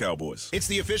Dallas Cowboys. It's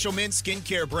the official men's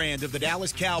skincare brand of the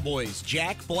Dallas Cowboys,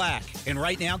 Jack Black. And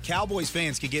right now, Cowboys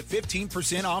fans can get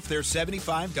 15% off their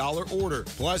 $75 order.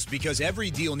 Plus, because every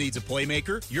deal needs a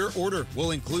playmaker, your order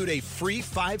will include a free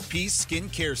 5-piece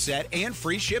skincare set and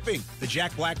free shipping. The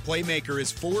Jack Black Playmaker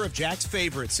is 4 of Jack's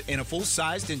favorites and a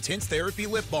full-sized intense therapy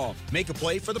lip balm. Make a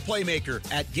play for the playmaker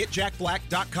at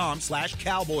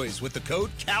getjackblack.com/Cowboys with the code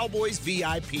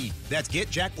CowboysVIP. That's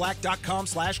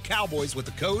getjackblack.com/Cowboys with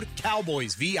the code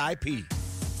CowboysVIP.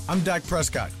 I'm Dak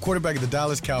Prescott, quarterback of the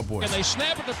Dallas Cowboys. And they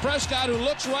snap it to Prescott, who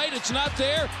looks right. It's not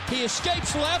there. He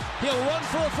escapes left. He'll run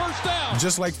for a first down.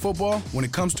 Just like football, when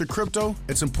it comes to crypto,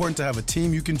 it's important to have a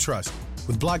team you can trust.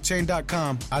 With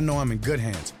Blockchain.com, I know I'm in good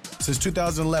hands. Since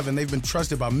 2011, they've been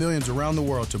trusted by millions around the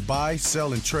world to buy,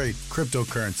 sell, and trade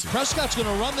cryptocurrency. Prescott's going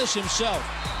to run this himself.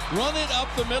 Run it up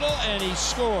the middle, and he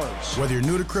scores. Whether you're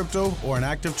new to crypto or an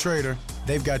active trader,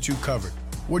 they've got you covered.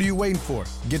 What are you waiting for?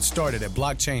 Get started at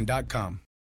Blockchain.com.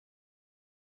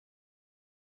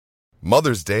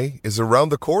 Mother's Day is around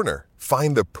the corner.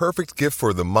 Find the perfect gift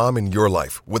for the mom in your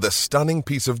life with a stunning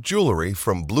piece of jewelry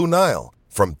from Blue Nile.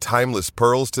 From timeless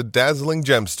pearls to dazzling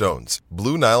gemstones,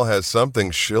 Blue Nile has something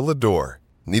she'll adore.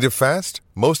 Need it fast?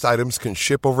 Most items can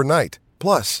ship overnight.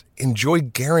 Plus,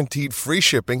 enjoy guaranteed free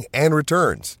shipping and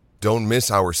returns. Don't miss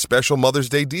our special Mother's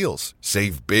Day deals.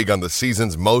 Save big on the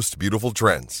season's most beautiful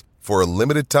trends. For a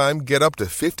limited time, get up to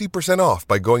 50% off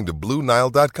by going to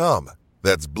BlueNile.com.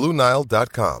 That's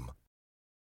BlueNile.com.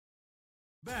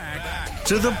 Back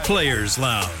to the Players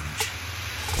Lounge.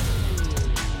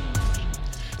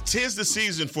 'Tis the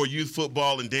season for youth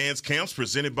football and dance camps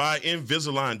presented by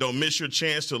Invisalign. Don't miss your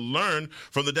chance to learn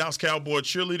from the Dallas Cowboys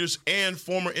cheerleaders and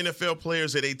former NFL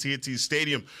players at AT&T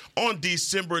Stadium on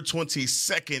December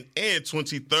 22nd and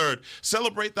 23rd.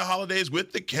 Celebrate the holidays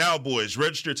with the Cowboys.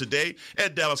 Register today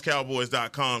at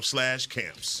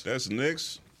DallasCowboys.com/camps. That's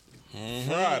next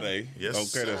Friday.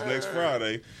 Yes, okay, that's next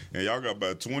Friday. And y'all got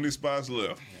about 20 spots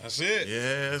left. That's it.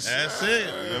 Yes. That's it.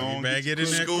 You better get in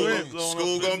there quick.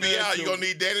 School going to be out. You're going to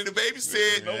need Danny to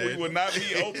babysit. No, we will not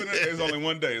be opening. It's only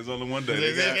one day.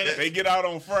 They get out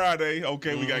on Friday.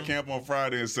 Okay, we got camp on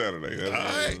Friday and Saturday. All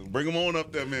right. Bring them on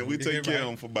up there, man. We take care of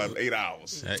them for about 8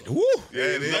 hours. Woo. Yeah,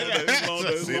 it's long.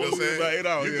 See what I'm saying? About 8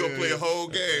 hours. You go play a whole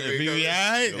game. Be all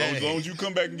right. As long as you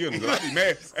come back and get them. I'll be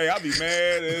mad. Hey, I'll be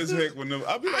mad as heck when them.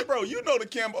 I'll be like, bro, you know the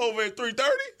camp over at 3:30?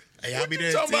 Hey, I'll be there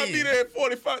at 10. about be there at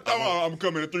 45. I'm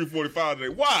coming at 3:45 today.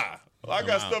 Why? I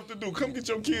got stuff to do. Come get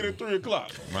your kid at 3 o'clock.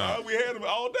 We had him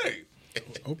all day.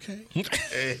 Okay.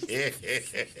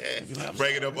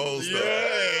 Bringing up old stuff.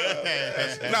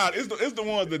 Nah, it's the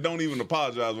ones that don't even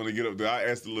apologize when they get up there. I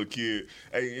asked the little kid,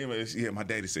 hey, my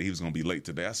daddy said he was going to be late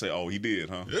today. I said, oh, he did,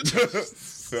 huh?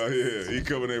 So, yeah, he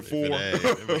coming at 4.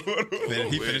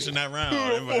 He finishing that round.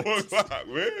 4 o'clock,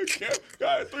 man.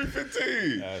 Got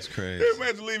 3:15. That's crazy.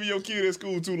 Imagine leaving your kid at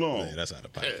school too long. Yeah, that's out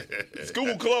of pocket.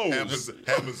 School closed.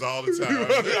 Happens all the time.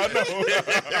 I know.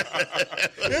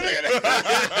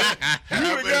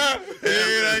 Let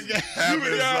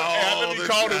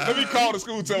me call the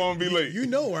school, tell them I'm going to be late. You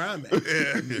know where I'm at.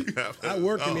 I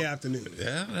work in the afternoon.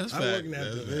 Yeah, that's I work in the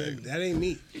afternoon. That ain't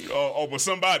me. Oh, but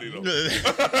somebody, though.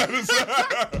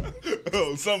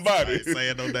 Somebody.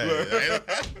 Saying no name.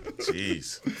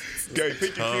 Jeez. Okay,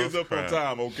 pick your kids up on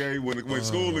time, okay? When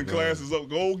school and class is up,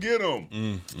 go get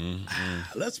them.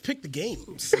 Let's pick the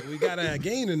games. We got a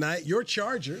game tonight. Your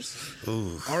Chargers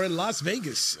are in Las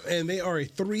Vegas, and they are a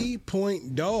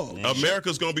 3-point dog.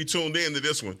 America's going to be tuned in to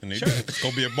this one. It's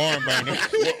going to be a barn burner.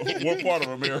 What part of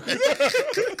America?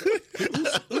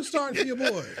 Who's starting for your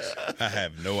boys? I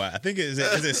have no idea. I think is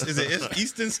it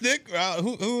Easton Stick?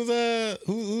 Who's the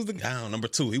I don't know, number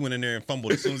 2? He went in there and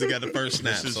fumbled as soon as he got the first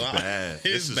snap. This is bad.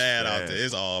 It's bad out there.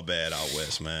 It's all bad out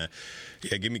west, man.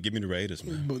 Yeah, give me the Raiders,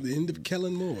 man. But the end of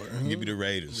Kellen Moore. Huh? Give me the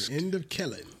Raiders. The end of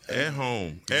Kellen. At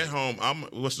home.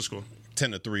 What's the score?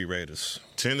 10-3 Raiders.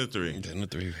 10-3.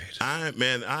 10-3 Raiders. I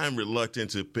am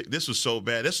reluctant to pick. This was so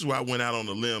bad. This is why I went out on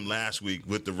the limb last week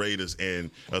with the Raiders and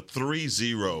a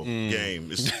 3-0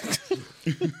 game.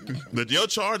 But your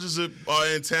Chargers are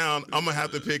in town. I'm gonna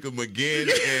have to pick them again,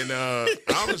 and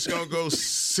I'm just gonna go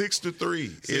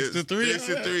 6-3. 6-3.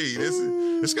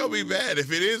 6-3. It's gonna be bad.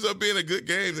 If it ends up being a good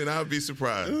game, then I'll be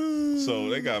surprised. So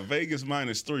they got Vegas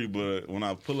 -3, but when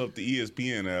I pull up the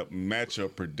ESPN app,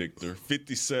 matchup predictor,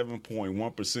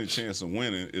 57.1% chance of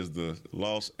winning is the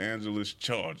Los Angeles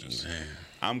Chargers. Man.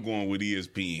 I'm going with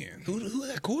ESPN. Who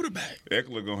that quarterback?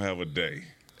 Eckler gonna have a day.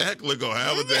 Eckler gonna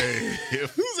have a day.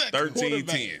 Who's that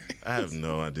 13-10. I have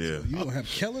no idea. You gonna have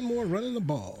Kellen Moore running the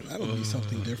ball? That'll be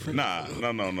something different. No.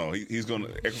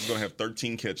 Eckler's gonna have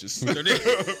 13 catches,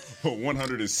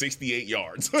 168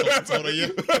 yards.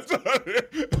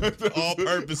 All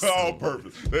purpose. All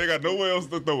purpose. They got nowhere else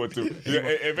to throw it to.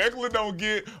 If Eckler don't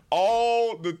get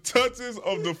all the touches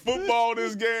of the football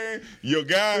this game, your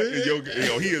guy,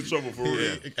 he in trouble for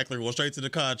real. Eckler going straight to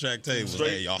the contract table.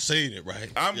 Hey, y'all seen it,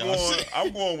 right? I'm going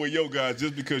with your guys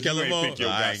just because you ain't pick your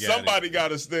guy. Somebody got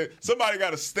to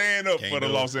stand up for the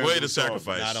Los Angeles. Way to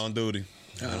sacrifice. Not on duty.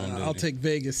 I'll take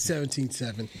Vegas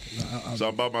 17-7. So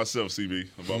I'm by myself, CB.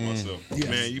 I'm by myself. Yes,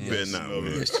 man, you better not.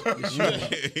 Yes,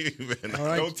 All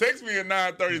right. Don't text me at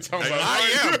 9:30 talking about I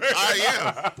am.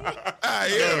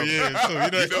 Yeah, so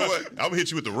you know what? I'm gonna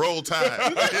hit you with the roll tide.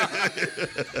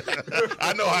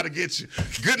 I know how to get you.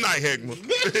 Good night, Hegman.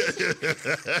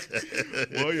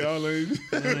 Well, y'all ain't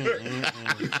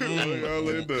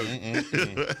done.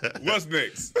 What's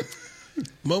next?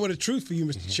 Moment of truth for you,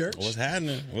 Mr. Church. What's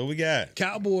happening? What we got?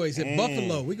 Cowboys at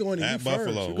Buffalo. We're going to at you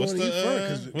Buffalo. first.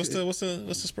 What's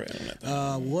the spread on that?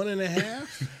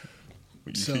 1.5.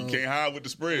 So, you can't hide with the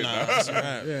spread. Nah, that's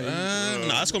right.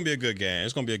 It's gonna be a good game.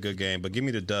 It's gonna be a good game. But give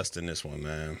me the dust in this one,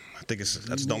 man. I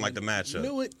just don't like the matchup.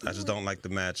 I just don't like the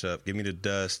matchup. Give me the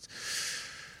dust.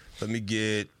 Let me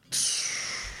get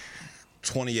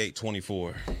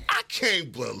 28-24. I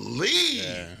can't believe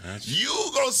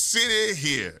you gonna sit in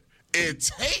here and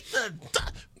take the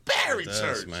Barry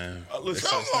Church, man.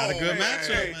 Listen, It's not a good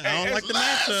matchup, man. I don't like the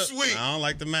matchup. I don't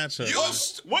like the matchup.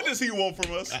 What does he want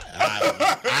from us?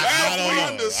 I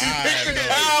don't know. The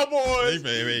Cowboys. I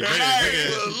believe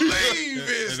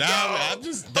it's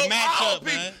the matchup,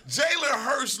 man. Jalen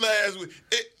Hurts last week.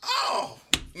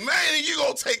 Man, you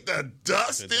gonna take the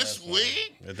dust this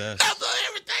week? It does. After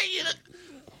everything you done.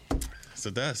 It's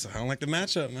a dust. I don't like the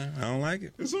matchup, man. I don't like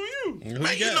it. It's on you.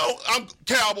 Man, you know, I'm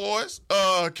Cowboys.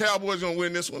 Cowboys gonna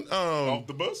win this one. Off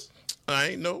the bus?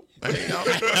 I ain't no.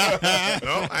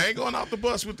 I ain't going off the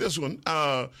bus with this one.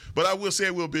 But I will say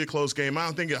it will be a close game. I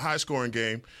don't think it's a high-scoring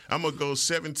game. I'm going to go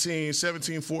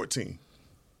 17-14.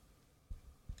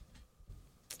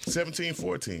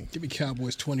 17-14. Give me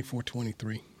Cowboys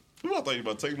 24-23. I thought you were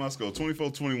about to take my score.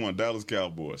 24-21, Dallas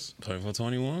Cowboys.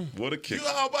 24-21? What a kick. You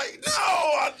all right? No.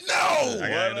 I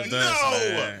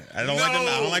don't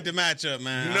like the matchup,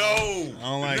 man. No. I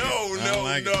don't like it. I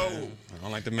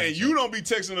don't like the matchup. And you don't be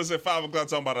texting us at 5 o'clock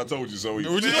talking about I told you so.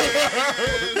 No,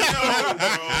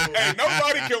 Hey,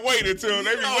 nobody can wait until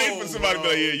they be waiting for somebody to be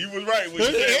like, yeah, you was right. When you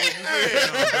said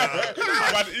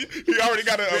he already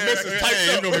got a message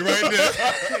typed up. Gonna be right there. I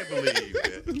can't believe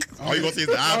that. All you gonna see is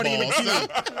the eyeballs.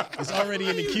 It's already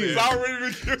in the queue.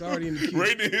 It's already in the queue.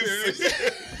 Right in his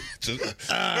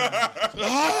I'm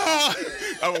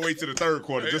gonna wait till the third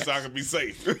quarter just so I can be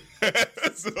safe. You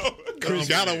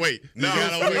gotta wait. No, we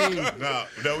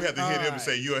have to hit him and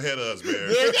say you ahead of us,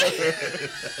 man.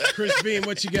 Chris Bean,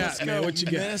 what you got, man? What you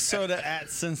got? Minnesota at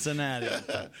Cincinnati.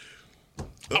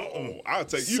 I'll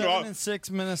take 7-6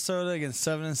 Minnesota against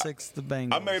 7-6 the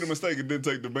Bengals. I made a mistake and didn't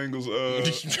take the Bengals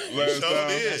last time.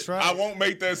 That's right. I won't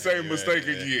make that same mistake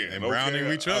again. And Browning,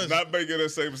 we trust. I'm not making that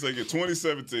same mistake in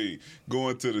 2017.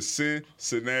 Going to the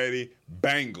Cincinnati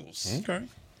Bengals. Okay.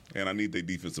 And I need their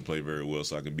defense to play very well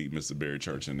so I can beat Mr. Barry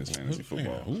Church in this fantasy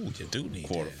football. Ooh, you do need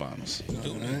quarterfinals. All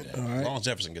right. As long as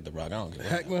Jefferson get the rock, I don't care.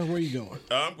 Hackman, where you going?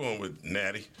 I'm going with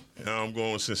Natty. I'm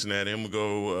going with Cincinnati. I'm going to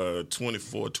go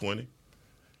 24-20.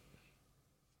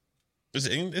 It's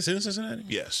in Cincinnati?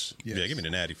 Yes. Yeah, give me the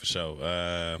Natty for sure.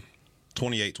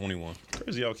 28-21.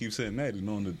 Crazy y'all keep saying Natty,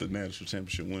 knowing that the national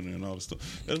championship winner and all this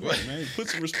stuff. That's right, man. Put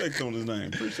some respect on his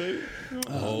name. Appreciate it.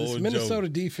 This Minnesota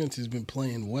defense has been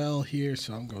playing well here,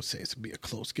 so I'm going to say it's going to be a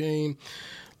close game.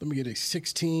 Let me get a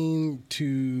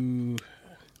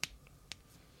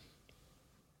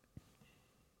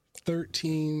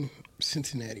 16-13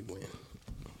 Cincinnati win.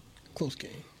 Close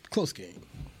game.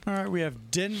 All right, we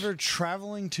have Denver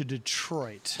traveling to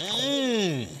Detroit.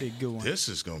 Big good one. This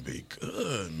is going to be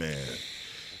good, man.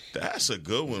 That's a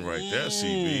good one right there,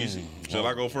 CB. Shall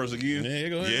I go first again? Yeah,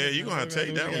 go ahead. Yeah, you're going to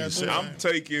take that one yourself. I'm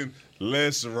taking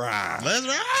Let's Ride. Let's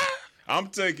ride. I'm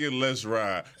taking Let's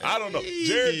Ride. I don't know.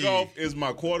 Jared Goff is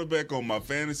my quarterback on my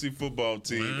fantasy football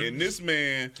team, and this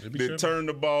man that turned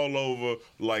the ball over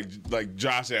like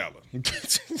Josh Allen. He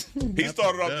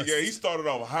started off the game. He started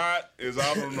off hot as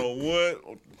I don't know what,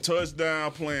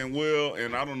 touchdown, playing well,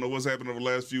 and I don't know what's happened over the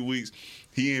last few weeks.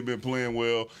 He ain't been playing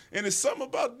well, and it's something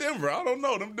about Denver. I don't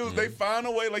know. Them dudes, they find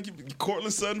a way. Like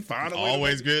Cortland Sutton, find a way.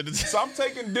 Always good. So I'm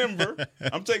taking Denver.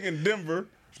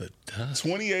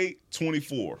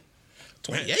 28-24.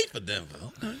 28 for Denver.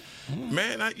 Okay.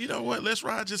 Man, you know what? Let's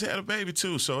Ride just had a baby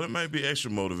too, so there might be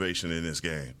extra motivation in this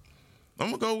game.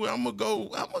 I'm gonna go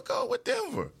with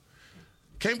Denver.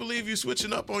 Can't believe you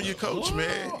switching up on your coach,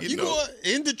 man. You know,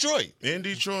 in Detroit.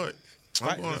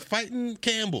 Fighting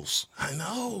Campbell's. I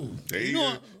know. You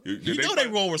know they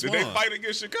gonna respond. Did they fight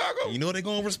against Chicago? You know they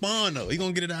gonna respond though. He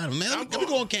gonna get it out of him. Man, I'm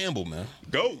going Campbell, man.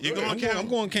 Go. I'm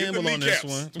going Campbell on this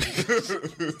one.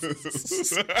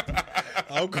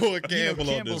 I'm going Campbell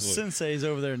on Campbell's this one. Sensei's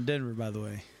over there in Denver, by the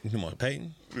way. Come on,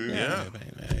 Peyton. Yeah.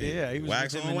 Yeah, he was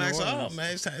wax with on, him in wax New off, Orleans.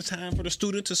 man. It's time for the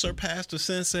student to surpass the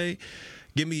sensei.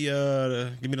 Give me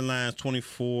the lines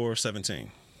 24-17.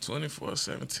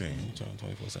 24-17.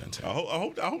 24-17.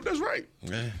 I hope that's right.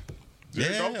 Yeah.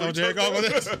 Jared Goff with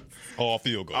this. Oh,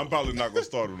 field goal. I'm probably not gonna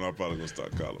start him. I'm probably gonna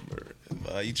start Colin Murray.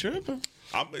 You tripping?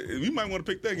 You might want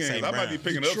to pick that game. St. I might be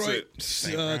picking Detroit,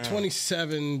 upset.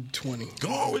 27-20.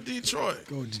 Going with Detroit.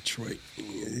 Go with Detroit.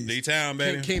 D-Town,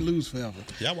 baby. Can't lose forever.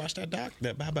 Y'all watch that doc,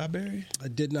 that Bye Bye Barry? I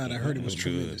did not. I heard it was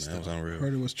tremendous. That was unreal.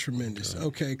 Heard it was tremendous.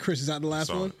 Okay, Chris, is that the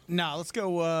last one? No, let's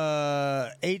go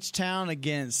H-Town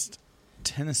against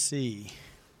Tennessee.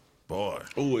 Boy.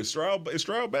 Oh, is Stroud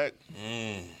back?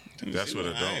 That's what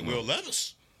I don't know. Will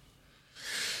Levis.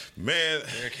 Man.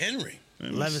 Derrick Henry.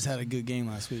 Levis had a good game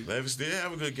last week. Levis did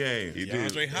have a good game. He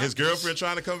did. His girlfriend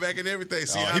trying to come back and everything.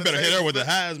 See, he better hit her with the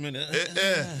Heisman.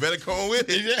 Better come with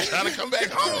it. Trying to come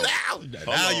back home now.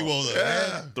 Now you will.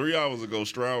 3 hours ago,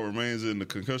 Stroud remains in the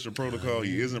concussion protocol.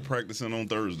 He isn't practicing on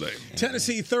Thursday.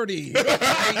 Tennessee 30.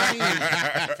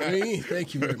 18.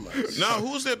 Thank you very much. No,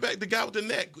 who's that back? The guy with the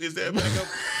neck. Is that back up?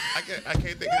 I can't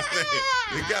think of his name.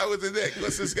 The guy with the neck.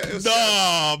 What's this guy?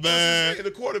 Man.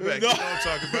 The quarterback. You know what I'm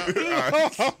talking about.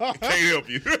 All right. Can't help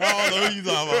you. I don't know who you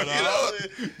talking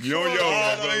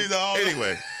about.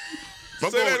 Anyway.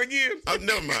 Say that again.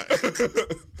 Never mind.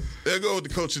 They'll go with the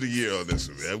coach of the year on this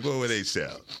one, man. I'm going with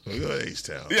H-Town.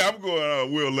 Yeah, I'm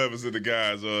going Will Levis and the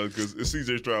guys because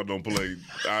C.J. Stroud don't play.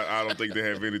 I don't think they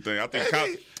have anything. I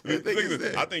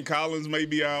think Collins may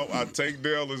be out. I think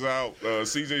Dell is out.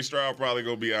 C.J. Stroud probably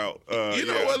going to be out. You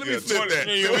know what? Let me flip that.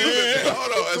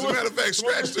 Hold on. As a matter of fact,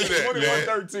 scratch through that.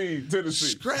 21-13 Tennessee.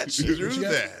 Scratch through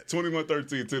that.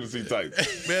 21-13 Tennessee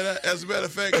Titans. Man, as a matter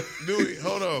of fact, Dewey,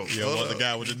 hold on. You don't want the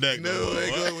guy with the neck. No, I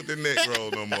ain't going with the neck roll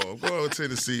no more. I'm going with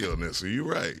Tennessee on this one. You're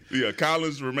right. Yeah,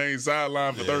 Collins remains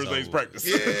sidelined for Thursday's practice.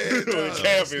 Yeah,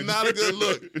 it's not a good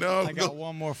look. No, I got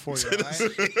one more for you.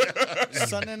 Right?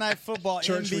 Sunday Night Football,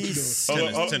 NBC.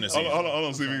 Tennessee. Hold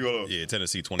on, see if we go. Yeah,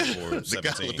 Tennessee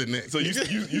 24-17. So you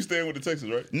staying with the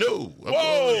Texans, right? No.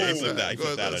 Whoa. He flipped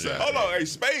out of there. Hold on, hey,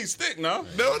 Spade stick now.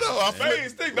 No, I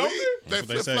Spade stick, don't they?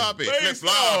 They say. Flip-floppy.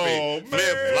 Oh,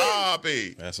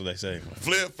 Flip-floppy. That's what they say.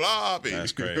 Flip-floppy.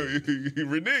 That's crazy. You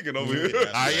reneging over here.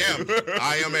 I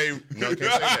am a. No, can't say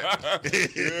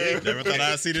that. Never thought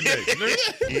I'd see the day.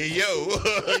 Yo,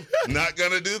 not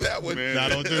gonna do that one. Man.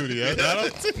 Not on duty.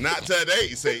 Not today,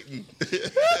 Satan.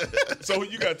 So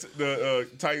you got the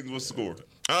Titans. What's the score?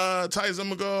 Titans, I'm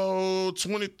going to go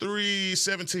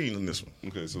 23-17 on this one.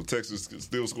 Okay, so Texas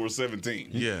still scores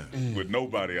 17. Yeah. With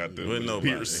nobody out there. With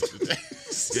nobody. Pierce.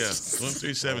 Yeah,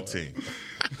 23-17.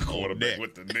 Quarterback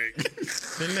with the neck.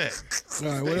 The neck. All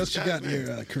right, what else you got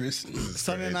here, Chris?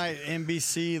 Sunday night,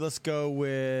 NBC. Let's go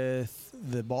with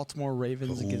the Baltimore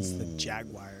Ravens against the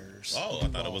Jaguars. Oh, I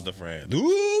thought it was the friend.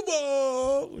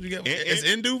 Duval. What you got? It's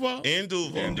in Duval? In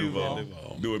Duval.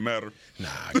 Do it matter?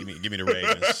 Nah, give me the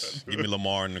Ravens. Give me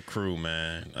Lamar and the crew,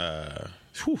 man.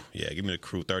 Yeah, give me the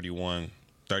crew 31-24.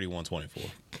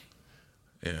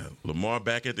 Yeah, Lamar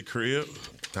back at the crib.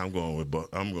 I'm going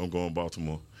to go in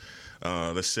Baltimore.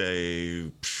 Let's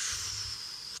say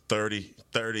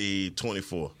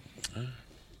 30-24.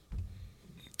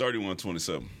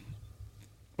 31-27.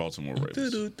 Baltimore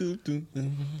Ravens.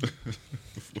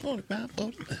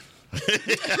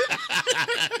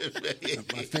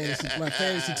 My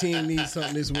fantasy team needs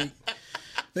something this week.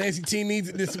 Fantasy team needs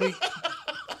it this week.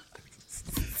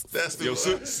 That's the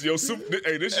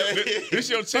hey, this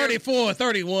your chance.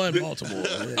 34-31 Baltimore.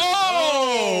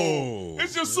 Oh,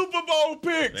 it's your Super Bowl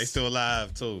picks. They still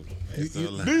alive too.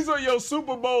 These are your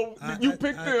Super Bowl. You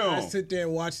picked them. I sit there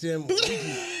and watch them weekly.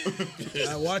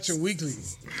 I watch them weekly.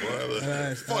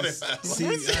 I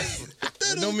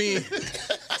don't mean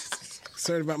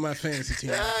concerned about my fantasy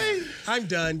team. I'm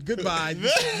done. Goodbye.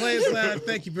 This is Players Lounge.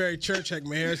 Thank you, Barry Church,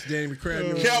 Heckman Harris, Danny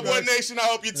McCray. Cowboy Nation, I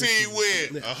hope your team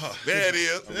win. There it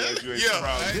is.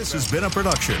 This has been a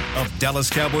production of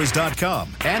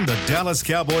DallasCowboys.com and the Dallas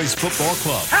Cowboys Football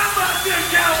Club. How about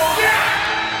this, Cowboys? Yeah!